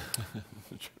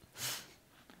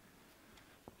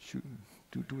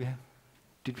 Do we have?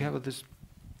 Did we have this?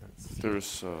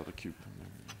 There's the cube.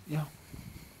 Yeah.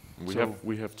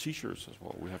 We have T-shirts as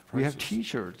well. We have prices. We have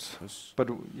T-shirts, Yes. but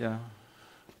yeah.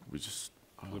 We just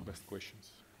The best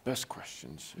questions. best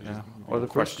questions. Yeah. Or the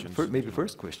questions. maybe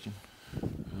first question.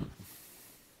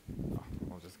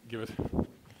 I'll just give it.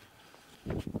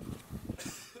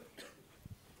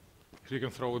 You can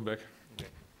throw it back.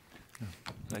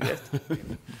 Not yet.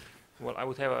 Well, I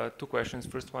would have 2 questions.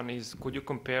 First one is, could you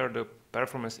compare the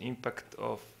performance impact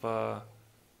of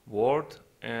Word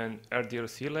and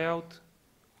RDRC layout,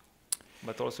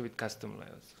 but also with custom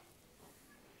layouts?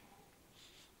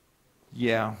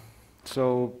 Yeah.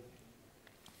 So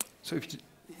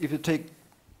if you take,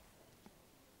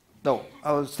 no,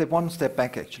 I'll step one step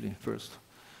back actually first.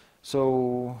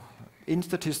 So in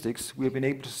statistics, we have been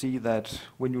able to see that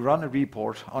when you run a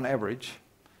report on average,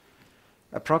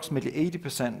 approximately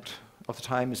 80% of the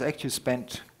time is actually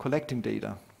spent collecting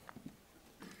data,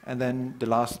 and then the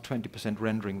last 20%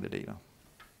 rendering the data.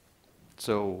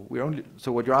 So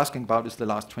what you're asking about is the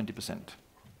last 20%,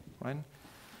 right?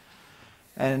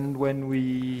 And when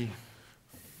we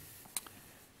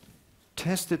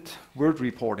tested Word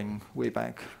reporting way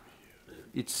back,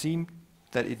 it seemed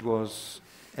that it was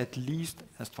at least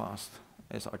as fast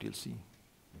as RDLC.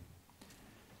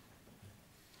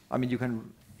 I mean,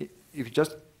 if you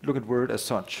just look at Word as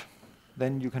such,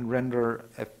 then you can render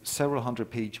a several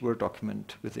hundred-page Word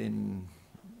document within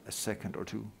a second or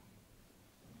 2.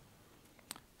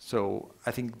 So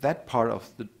I think that part of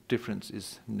the difference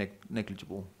is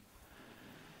negligible.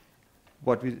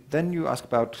 Then you ask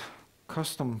about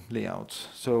custom layouts.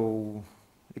 So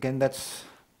again, that's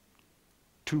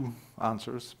 2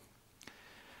 answers.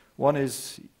 One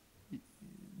is,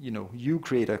 you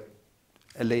create a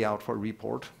layout for a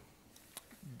report.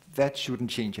 That shouldn't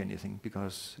change anything,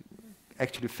 because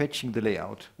actually fetching the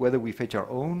layout, whether we fetch our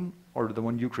own or the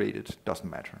one you created, doesn't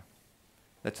matter.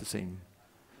 That's the same.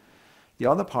 The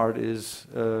other part is,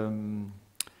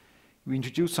 we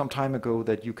introduced some time ago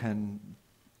that you can,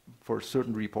 for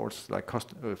certain reports, like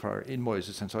for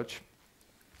invoices and such,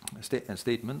 and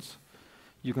statements,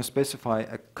 you can specify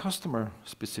a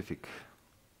customer-specific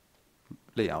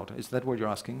layout. Is that what you're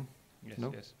asking? Yes,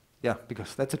 no? yes. Yeah,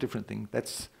 because that's a different thing.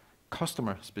 That's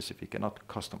customer-specific and not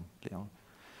custom layout.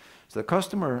 So the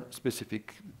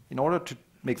customer-specific, in order to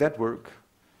make that work,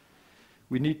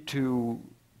 we need to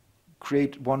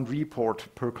create one report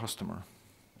per customer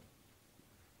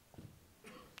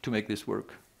to make this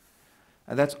work.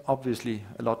 And that's obviously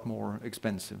a lot more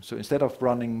expensive. So instead of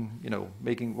running,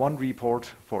 making one report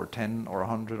for 10 or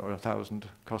 100 or 1,000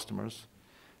 customers,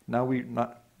 now we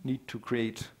need to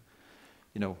create,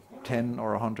 10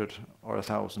 or 100 or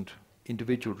 1,000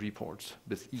 individual reports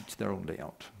with each their own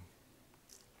layout.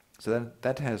 So then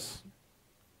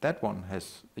that one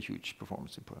has a huge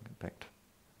performance impact.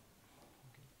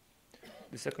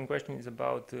 The second question is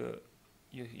about,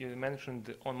 you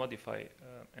mentioned on-modify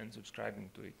and subscribing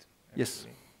to it. Yes.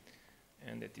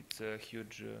 And that it's a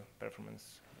huge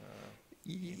performance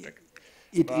impact.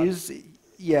 It is,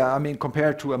 yeah, I mean,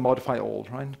 compared to a modify all,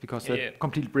 right? Because Yeah, that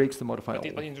completely breaks the modify all.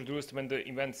 It was introduced when the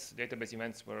database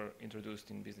events were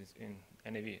introduced in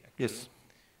NAV, actually. Yes.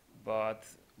 But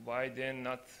why then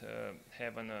not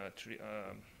have an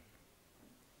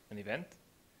event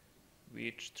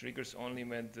which triggers only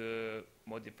when the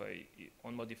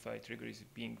on-modify trigger is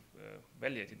being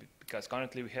validated? Because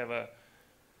currently we have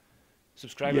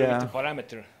subscriber with a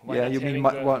parameter. Why yeah, not you mean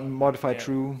having modify yeah.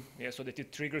 true? Yeah, so that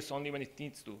it triggers only when it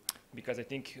needs to. Because I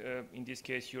think in this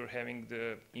case you're having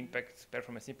the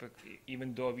performance impact,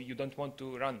 even though you don't want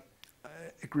to run. I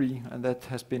agree, and that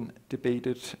has been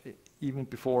debated even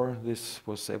before this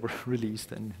was ever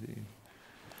released, and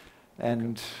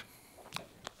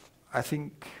I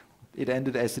think it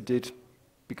ended as it did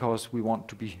because we want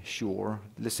to be sure.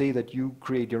 Let's say that you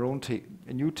create your own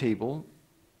a new table.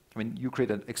 I mean, you create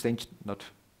an extension, not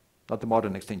the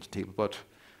modern extension table, but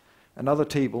another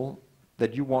table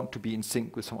that you want to be in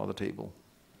sync with some other table.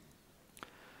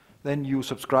 Then you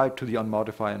subscribe to the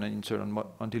unmodify and insert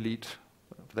on delete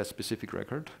for that specific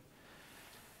record.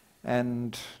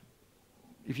 And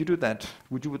if you do that,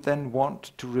 would you then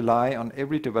want to rely on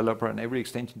every developer and every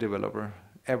extension developer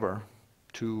ever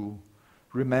to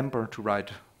remember to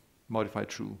write modify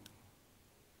true?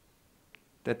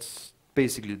 That's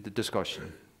basically the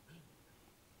discussion.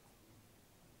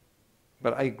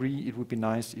 But I agree it would be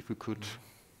nice if we could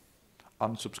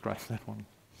unsubscribe that one.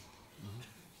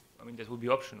 I mean, that would be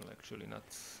optional actually, not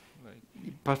like...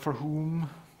 But for whom?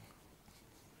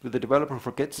 With the developer who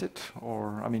forgets it?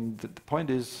 Or, I mean, the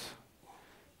point is,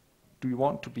 do you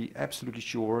want to be absolutely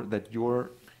sure that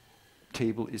your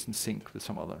table is in sync with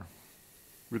some other,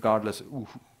 regardless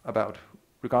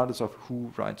of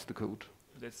who writes the code?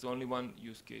 That's the only one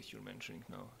use case you're mentioning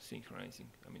now, synchronizing.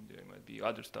 I mean, there might be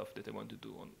other stuff that I want to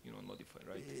do on, modify,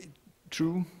 right?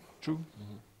 True.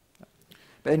 Mm-hmm.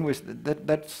 But anyways,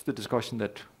 that's the discussion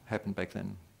that happened back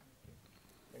then.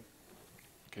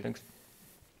 Okay. Thanks.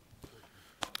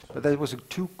 But that was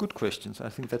two good questions. I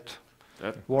think that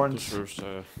warrants deserves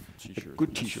a t-shirt.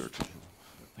 Good T-shirt.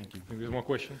 Thank you. There's one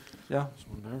question. Yeah. This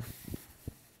one there.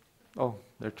 Oh,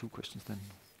 there are two questions then.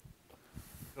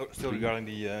 Still regarding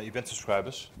the event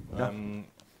subscribers, Yeah.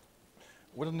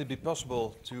 wouldn't it be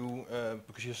possible to,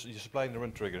 because you're supplying the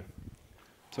run trigger,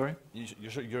 Sorry?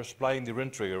 you're supplying the run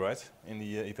trigger, right, in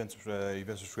the event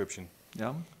subscription.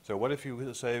 Yeah. So what if you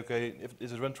will say, okay, if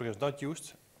this run trigger is not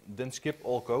used, then skip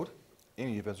all code in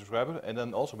the event subscriber, and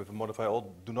then also with a modify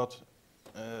all, do not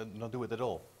do it at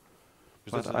all.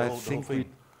 Because But that's I the whole think we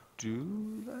thing.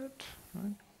 do that,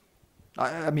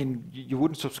 right? I mean, you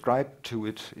wouldn't subscribe to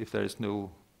it if there is nothing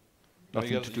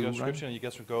You to get do, right? subscription and you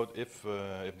get some code. If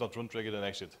not run trigger, then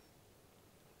exit.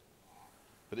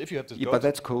 But if you have this Yeah, code, but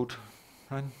that's code,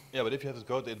 right? yeah, but if you have this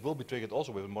code, it will be triggered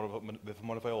also with a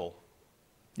modify all.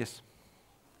 Yes.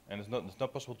 And it's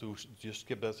not possible to just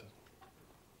skip that.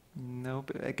 No,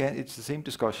 but again, it's the same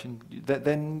discussion.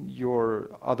 Then your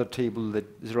other table that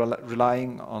is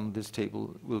relying on this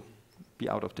table will be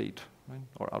out of date, right?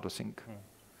 Or out of sync. Yeah.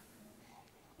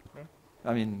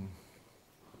 I mean,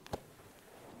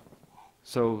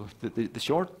 so the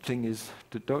short thing is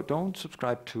to don't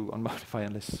subscribe to unmodify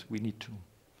unless we need to.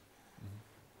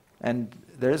 And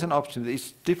there is an option.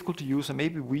 It's difficult to use, and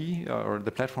maybe we or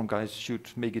the platform guys should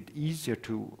make it easier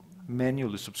to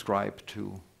manually subscribe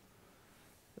to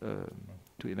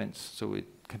events, so it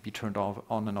can be turned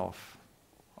on and off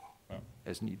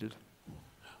as needed.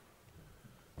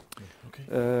 Okay.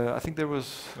 I think there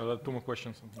was. Two more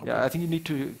questions. Yeah, I think you need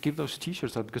to give those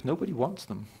T-shirts out because nobody wants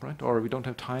them, right? Or we don't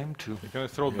have time to. You can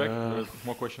throw it back.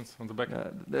 More questions on the back.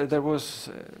 There was.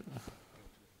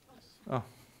 Oh,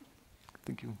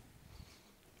 thank you.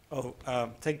 Oh,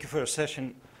 thank you for the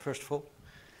session, first of all.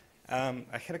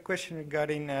 I had a question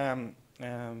regarding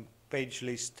page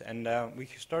list, and we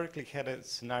historically had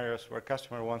scenarios where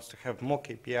customer wants to have more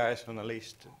KPIs on a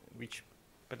list, which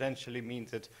potentially means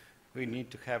that we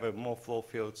need to have more flow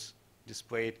fields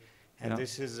displayed, and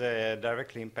this is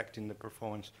directly impacting the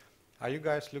performance. Are you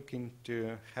guys looking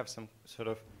to have some sort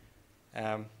of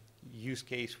use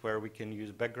case where we can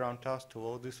use background tasks to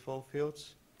load these flow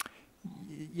fields?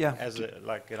 Yeah. As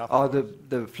like an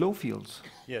the flow fields.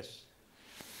 Yes.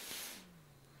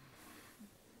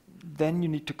 Then you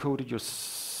need to code it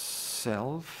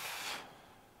yourself.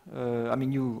 I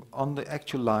mean, you on the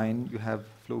actual line you have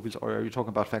flow fields, or are you talking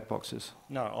about fact boxes?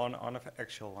 No, on an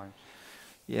actual line.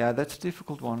 Yeah, that's a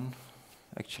difficult one,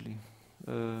 actually.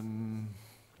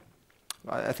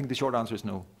 I think the short answer is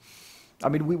no. I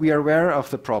mean, we are aware of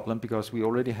the problem because we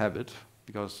already have it,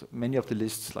 because many of the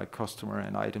lists, like customer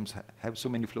and items, have so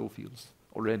many flow fields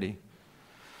already.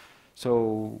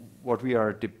 So what we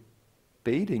are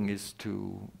debating is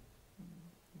to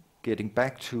getting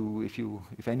back to, if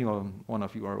one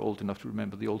of you are old enough to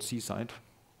remember the old Seaside,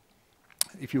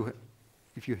 if you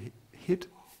hit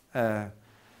a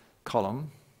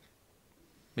column,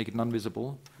 make it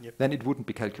non-visible, Yep. then it wouldn't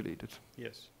be calculated.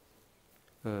 Yes.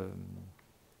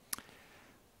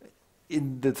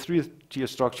 In the three-tier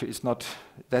structure,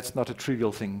 that's not a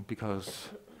trivial thing, because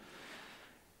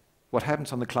what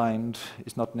happens on the client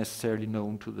is not necessarily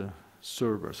known to the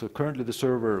server. So currently the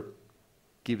server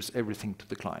gives everything to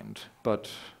the client, but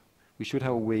we should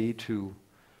have a way to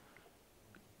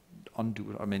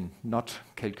undo it. I mean, not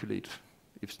calculate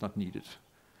if it's not needed.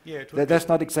 Yeah, it would That's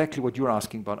not exactly what you're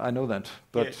asking, but I know that.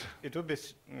 But yeah, it would be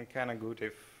kind of good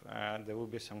if there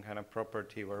would be some kind of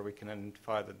property where we can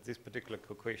identify that this particular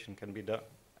calculation can be done,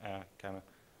 kind of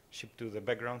shipped to the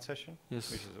background session,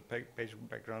 yes, which is a page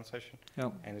background session,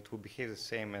 yeah, and it will behave the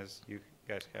same as you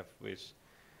guys have with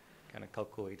kind of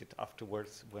calculated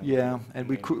afterwards. When yeah, and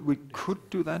we could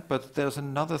do that, but there's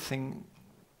another thing,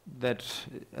 that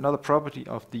another property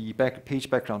of the page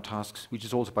background tasks, which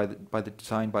is also by the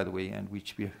design, by the way, and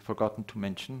which we have forgotten to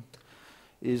mention,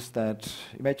 is that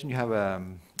imagine you have a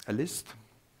list,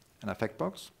 an effect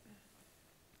box,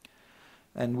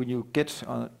 and when you get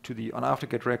to the after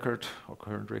get record or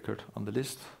current record on the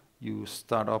list, you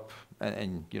start up,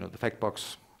 and you know the fact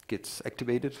box gets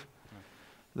activated.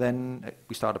 Then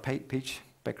we start a page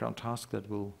background task that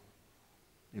will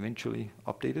eventually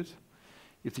update it.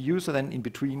 If the user then in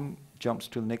between jumps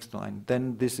to the next line,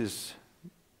 then this is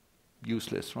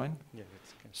useless, right? Yeah,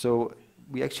 so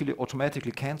we actually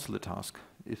automatically cancel the task.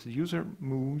 If the user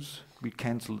moves, we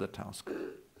cancel the task.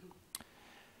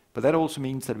 But that also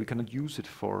means that we cannot use it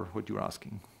for what you're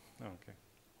asking. Oh, okay.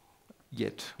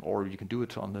 Yet, or you can do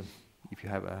it on the, if you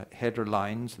have a header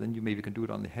lines, then you maybe can do it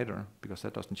on the header, because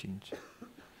that doesn't change.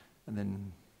 And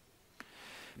then,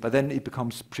 but then it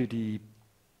becomes pretty,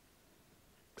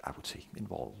 I would say,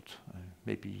 involved.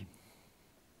 Maybe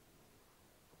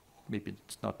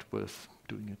it's not worth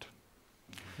doing it.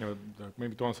 Yeah,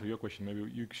 maybe to answer your question, maybe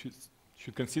you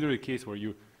should consider a case where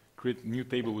you create a new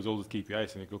table with all these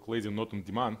KPIs and you calculate them not on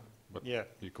demand, but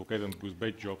you calculate them with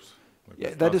batch jobs. Like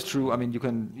yeah, that is true. I mean,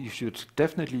 you should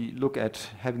definitely look at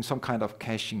having some kind of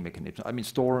caching mechanism. I mean,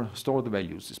 store the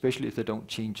values, especially if they don't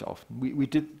change often.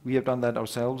 We have done that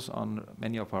ourselves on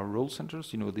many of our role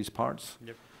centers. You know, these parts.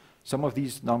 Yep. Some of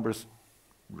these numbers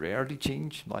rarely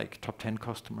change, like top 10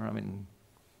 customer. I mean,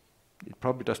 it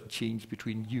probably doesn't change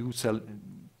between you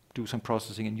do some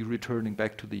processing and you returning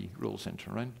back to the role center,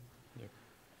 right? Yep.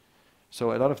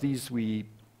 So a lot of these we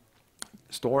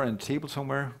store in a table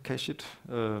somewhere, cache it,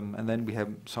 and then we have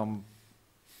some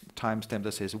timestamp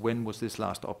that says when was this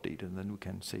last updated, and then we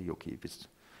can say, okay, if it's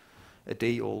a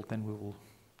day old, then we will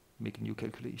make a new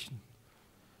calculation.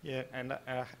 Yeah, and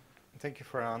thank you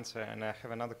for your answer. And I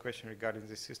have another question regarding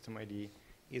the system ID.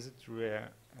 Is it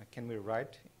can we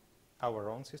write our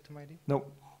own system ID? No.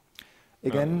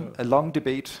 Again, a long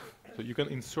debate. So you can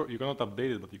insert, you cannot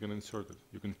update it, but you can insert it.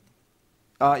 You can.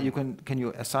 Can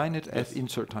you assign it at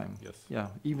insert time? Yes. Yeah,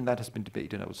 even that has been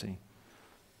debated, I would say,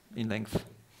 in length.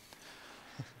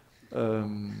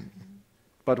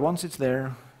 But once it's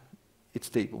there, it's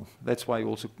stable. That's why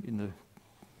also in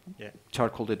the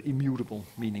chart called it immutable,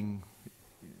 meaning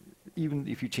even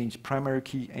if you change primary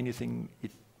key, anything,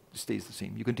 it stays the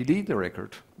same. You can delete the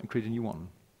record and create a new one.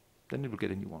 Then it will get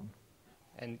a new one.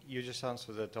 And you just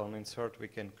answered that on insert we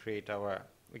can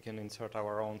insert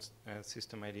our own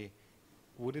system ID.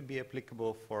 Would it be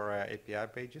applicable for API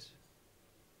pages?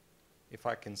 If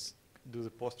I can do the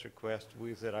post request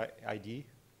with that ID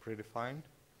predefined?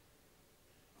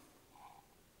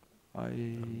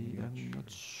 I'm not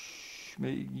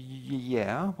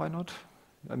yeah, why not?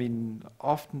 I mean,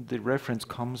 often the reference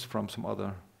comes from some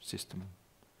other system.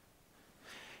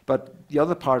 But the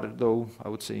other part, though, I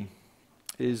would say,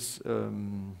 is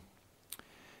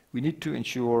we need to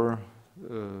ensure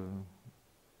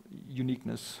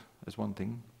uniqueness as one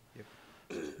thing. Yep.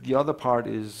 The other part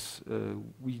is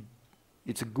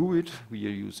it's a GUID we are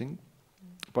using,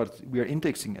 but we are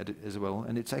indexing it as well,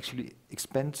 and it's actually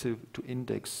expensive to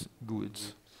index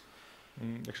GUIDs.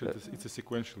 Actually, it's a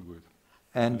sequential GUID.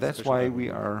 And that's why we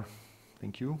are,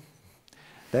 thank you.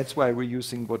 That's why we're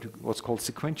using what's called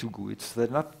sequential GUIDs. They're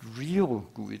not real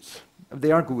GUIDs.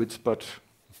 They are GUIDs, but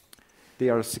they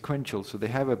are sequential. So they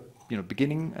have a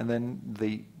beginning, and then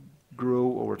they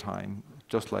grow over time,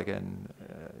 just like an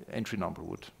entry number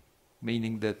would,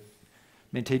 meaning that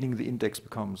maintaining the index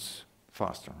becomes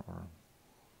faster. Or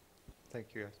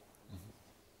thank you.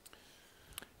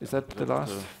 Is that the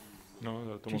last?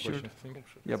 No, the T-shirt.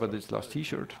 Yeah, but it's last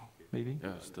T-shirt, maybe.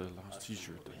 Yeah, it's the last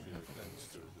T-shirt that we have.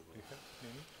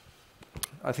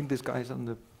 I think this guy's on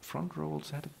the front row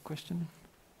also had a question.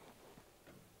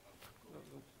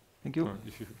 Thank you.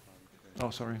 Oh,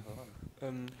 sorry.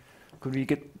 Could we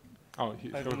get? Oh,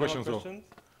 you have a question as well.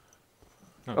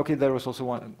 No. Okay, there was also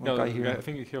one guy here. I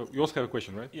think you also have a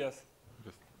question, right? Yes.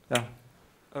 Yeah.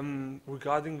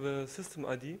 Regarding the system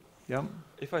ID, Yeah.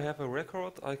 If I have a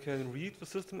record, I can read the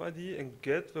system ID and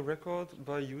get the record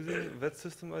by using that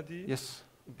system ID. Yes.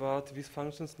 But these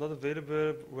functions not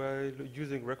available while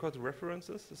using record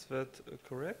references. Is that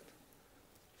correct?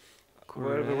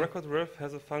 Where the record ref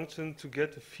has a function to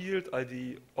get the field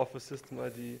ID of a system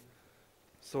ID.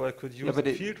 So I could use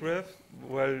the field ref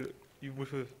while you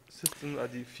with a system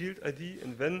ID field ID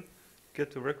and then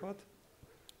get the record.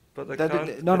 But I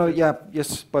can't.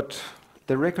 Yes, but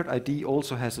the record ID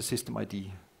also has a system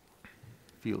ID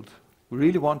field. We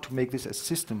really want to make this a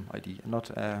system ID and not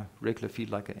a regular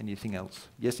field like anything else.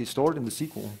 Yes, it's stored in the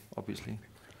SQL, obviously,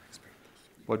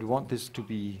 but we want this to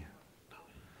be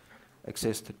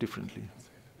accessed differently.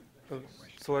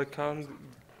 So I can't,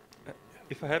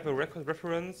 if I have a record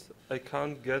reference, I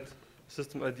can't get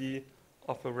system ID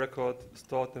of a record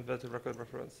stored in that record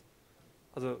reference.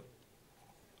 As a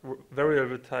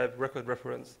variable type record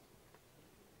reference.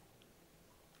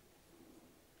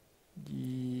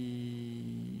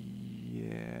 Yeah.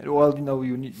 Well,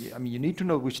 you need to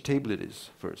know which table it is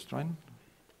first, right?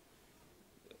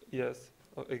 Yes,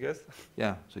 I guess.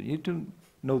 Yeah. So you need to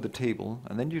know the table,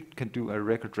 and then you can do a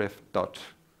record ref dot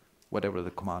whatever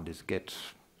the command is, get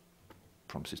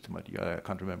from system ID. I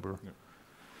can't remember. Yeah.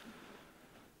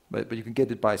 But you can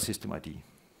get it by system ID.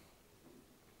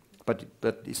 But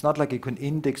it's not like you can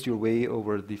index your way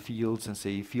over the fields and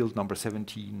say field number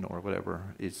 17 or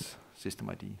whatever is system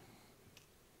ID.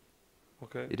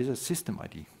 Okay. It is a system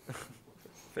ID.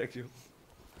 Thank you.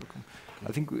 Okay.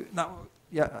 I think can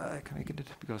I get it?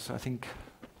 Because I think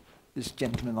this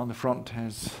gentleman on the front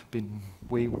has been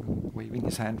waving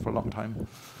his hand for a long time.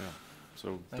 Yeah.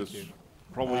 So this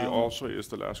probably also is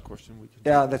the last question we can.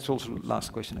 Yeah, that's also the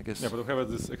last question, I guess. Yeah, but we have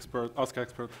this ask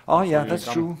expert. Oh, so yeah,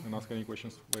 that's true. And ask any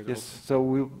questions later. Yes.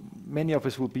 So many of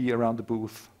us will be around the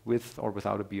booth with or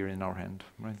without a beer in our hand,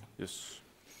 right? Yes.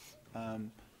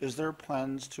 Is there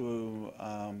plans to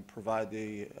provide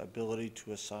the ability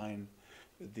to assign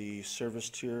the service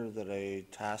tier that a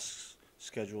task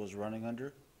schedule is running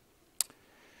under?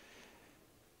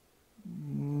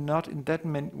 Not in that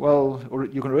many. Well, or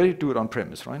you can already do it on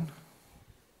premise, right?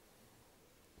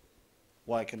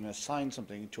 Well, I can assign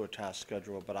something to a task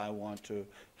schedule, but I want to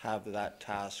have that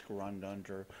task run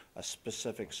under a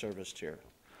specific service tier.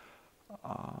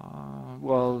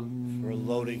 Well, for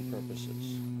loading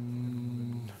purposes.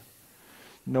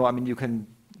 No, I mean you can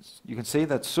say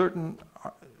that certain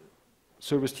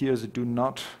service tiers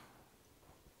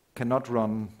cannot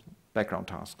run background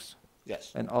tasks.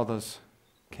 Yes. And others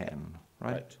can,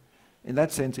 right? Right. In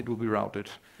that sense, it will be routed.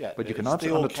 Yeah, but you it's cannot. the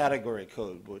old category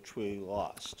code which we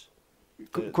lost.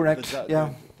 Correct.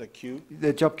 Yeah. The queue.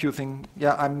 The job queue thing.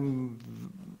 Yeah,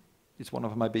 it's one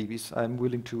of my babies. I'm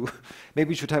willing to. Maybe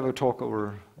we should have a talk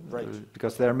over. Right.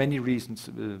 Because there are many reasons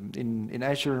in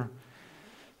Azure.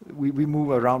 We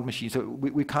move around machines, so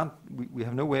we can't. We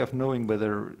have no way of knowing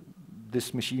whether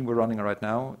this machine we're running right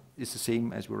now is the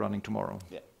same as we're running tomorrow.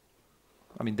 Yeah.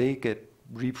 I mean, they get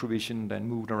reprovisioned and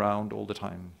moved around all the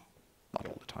time. Not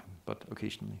all the time, but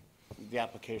occasionally. The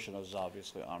application is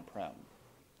obviously on-prem.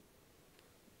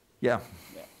 Yeah.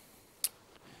 Yeah.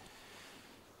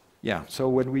 Yeah. So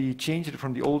when we changed it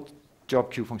from the old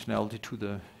job queue functionality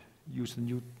to use the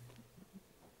new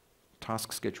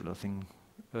task scheduler thing,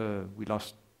 we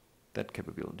lost that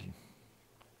capability,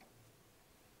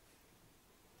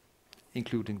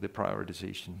 including the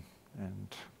prioritization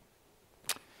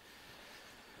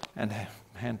and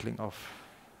handling of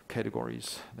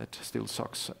categories. That still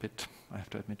sucks a bit, I have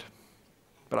to admit.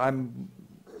 But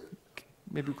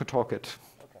maybe we could talk it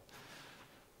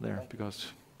there,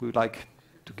 because we would like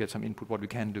to get some input what we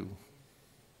can do.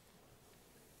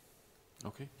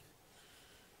 Okay.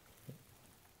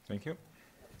 Thank you.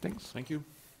 Thanks. Thank you.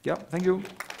 Yeah, thank you.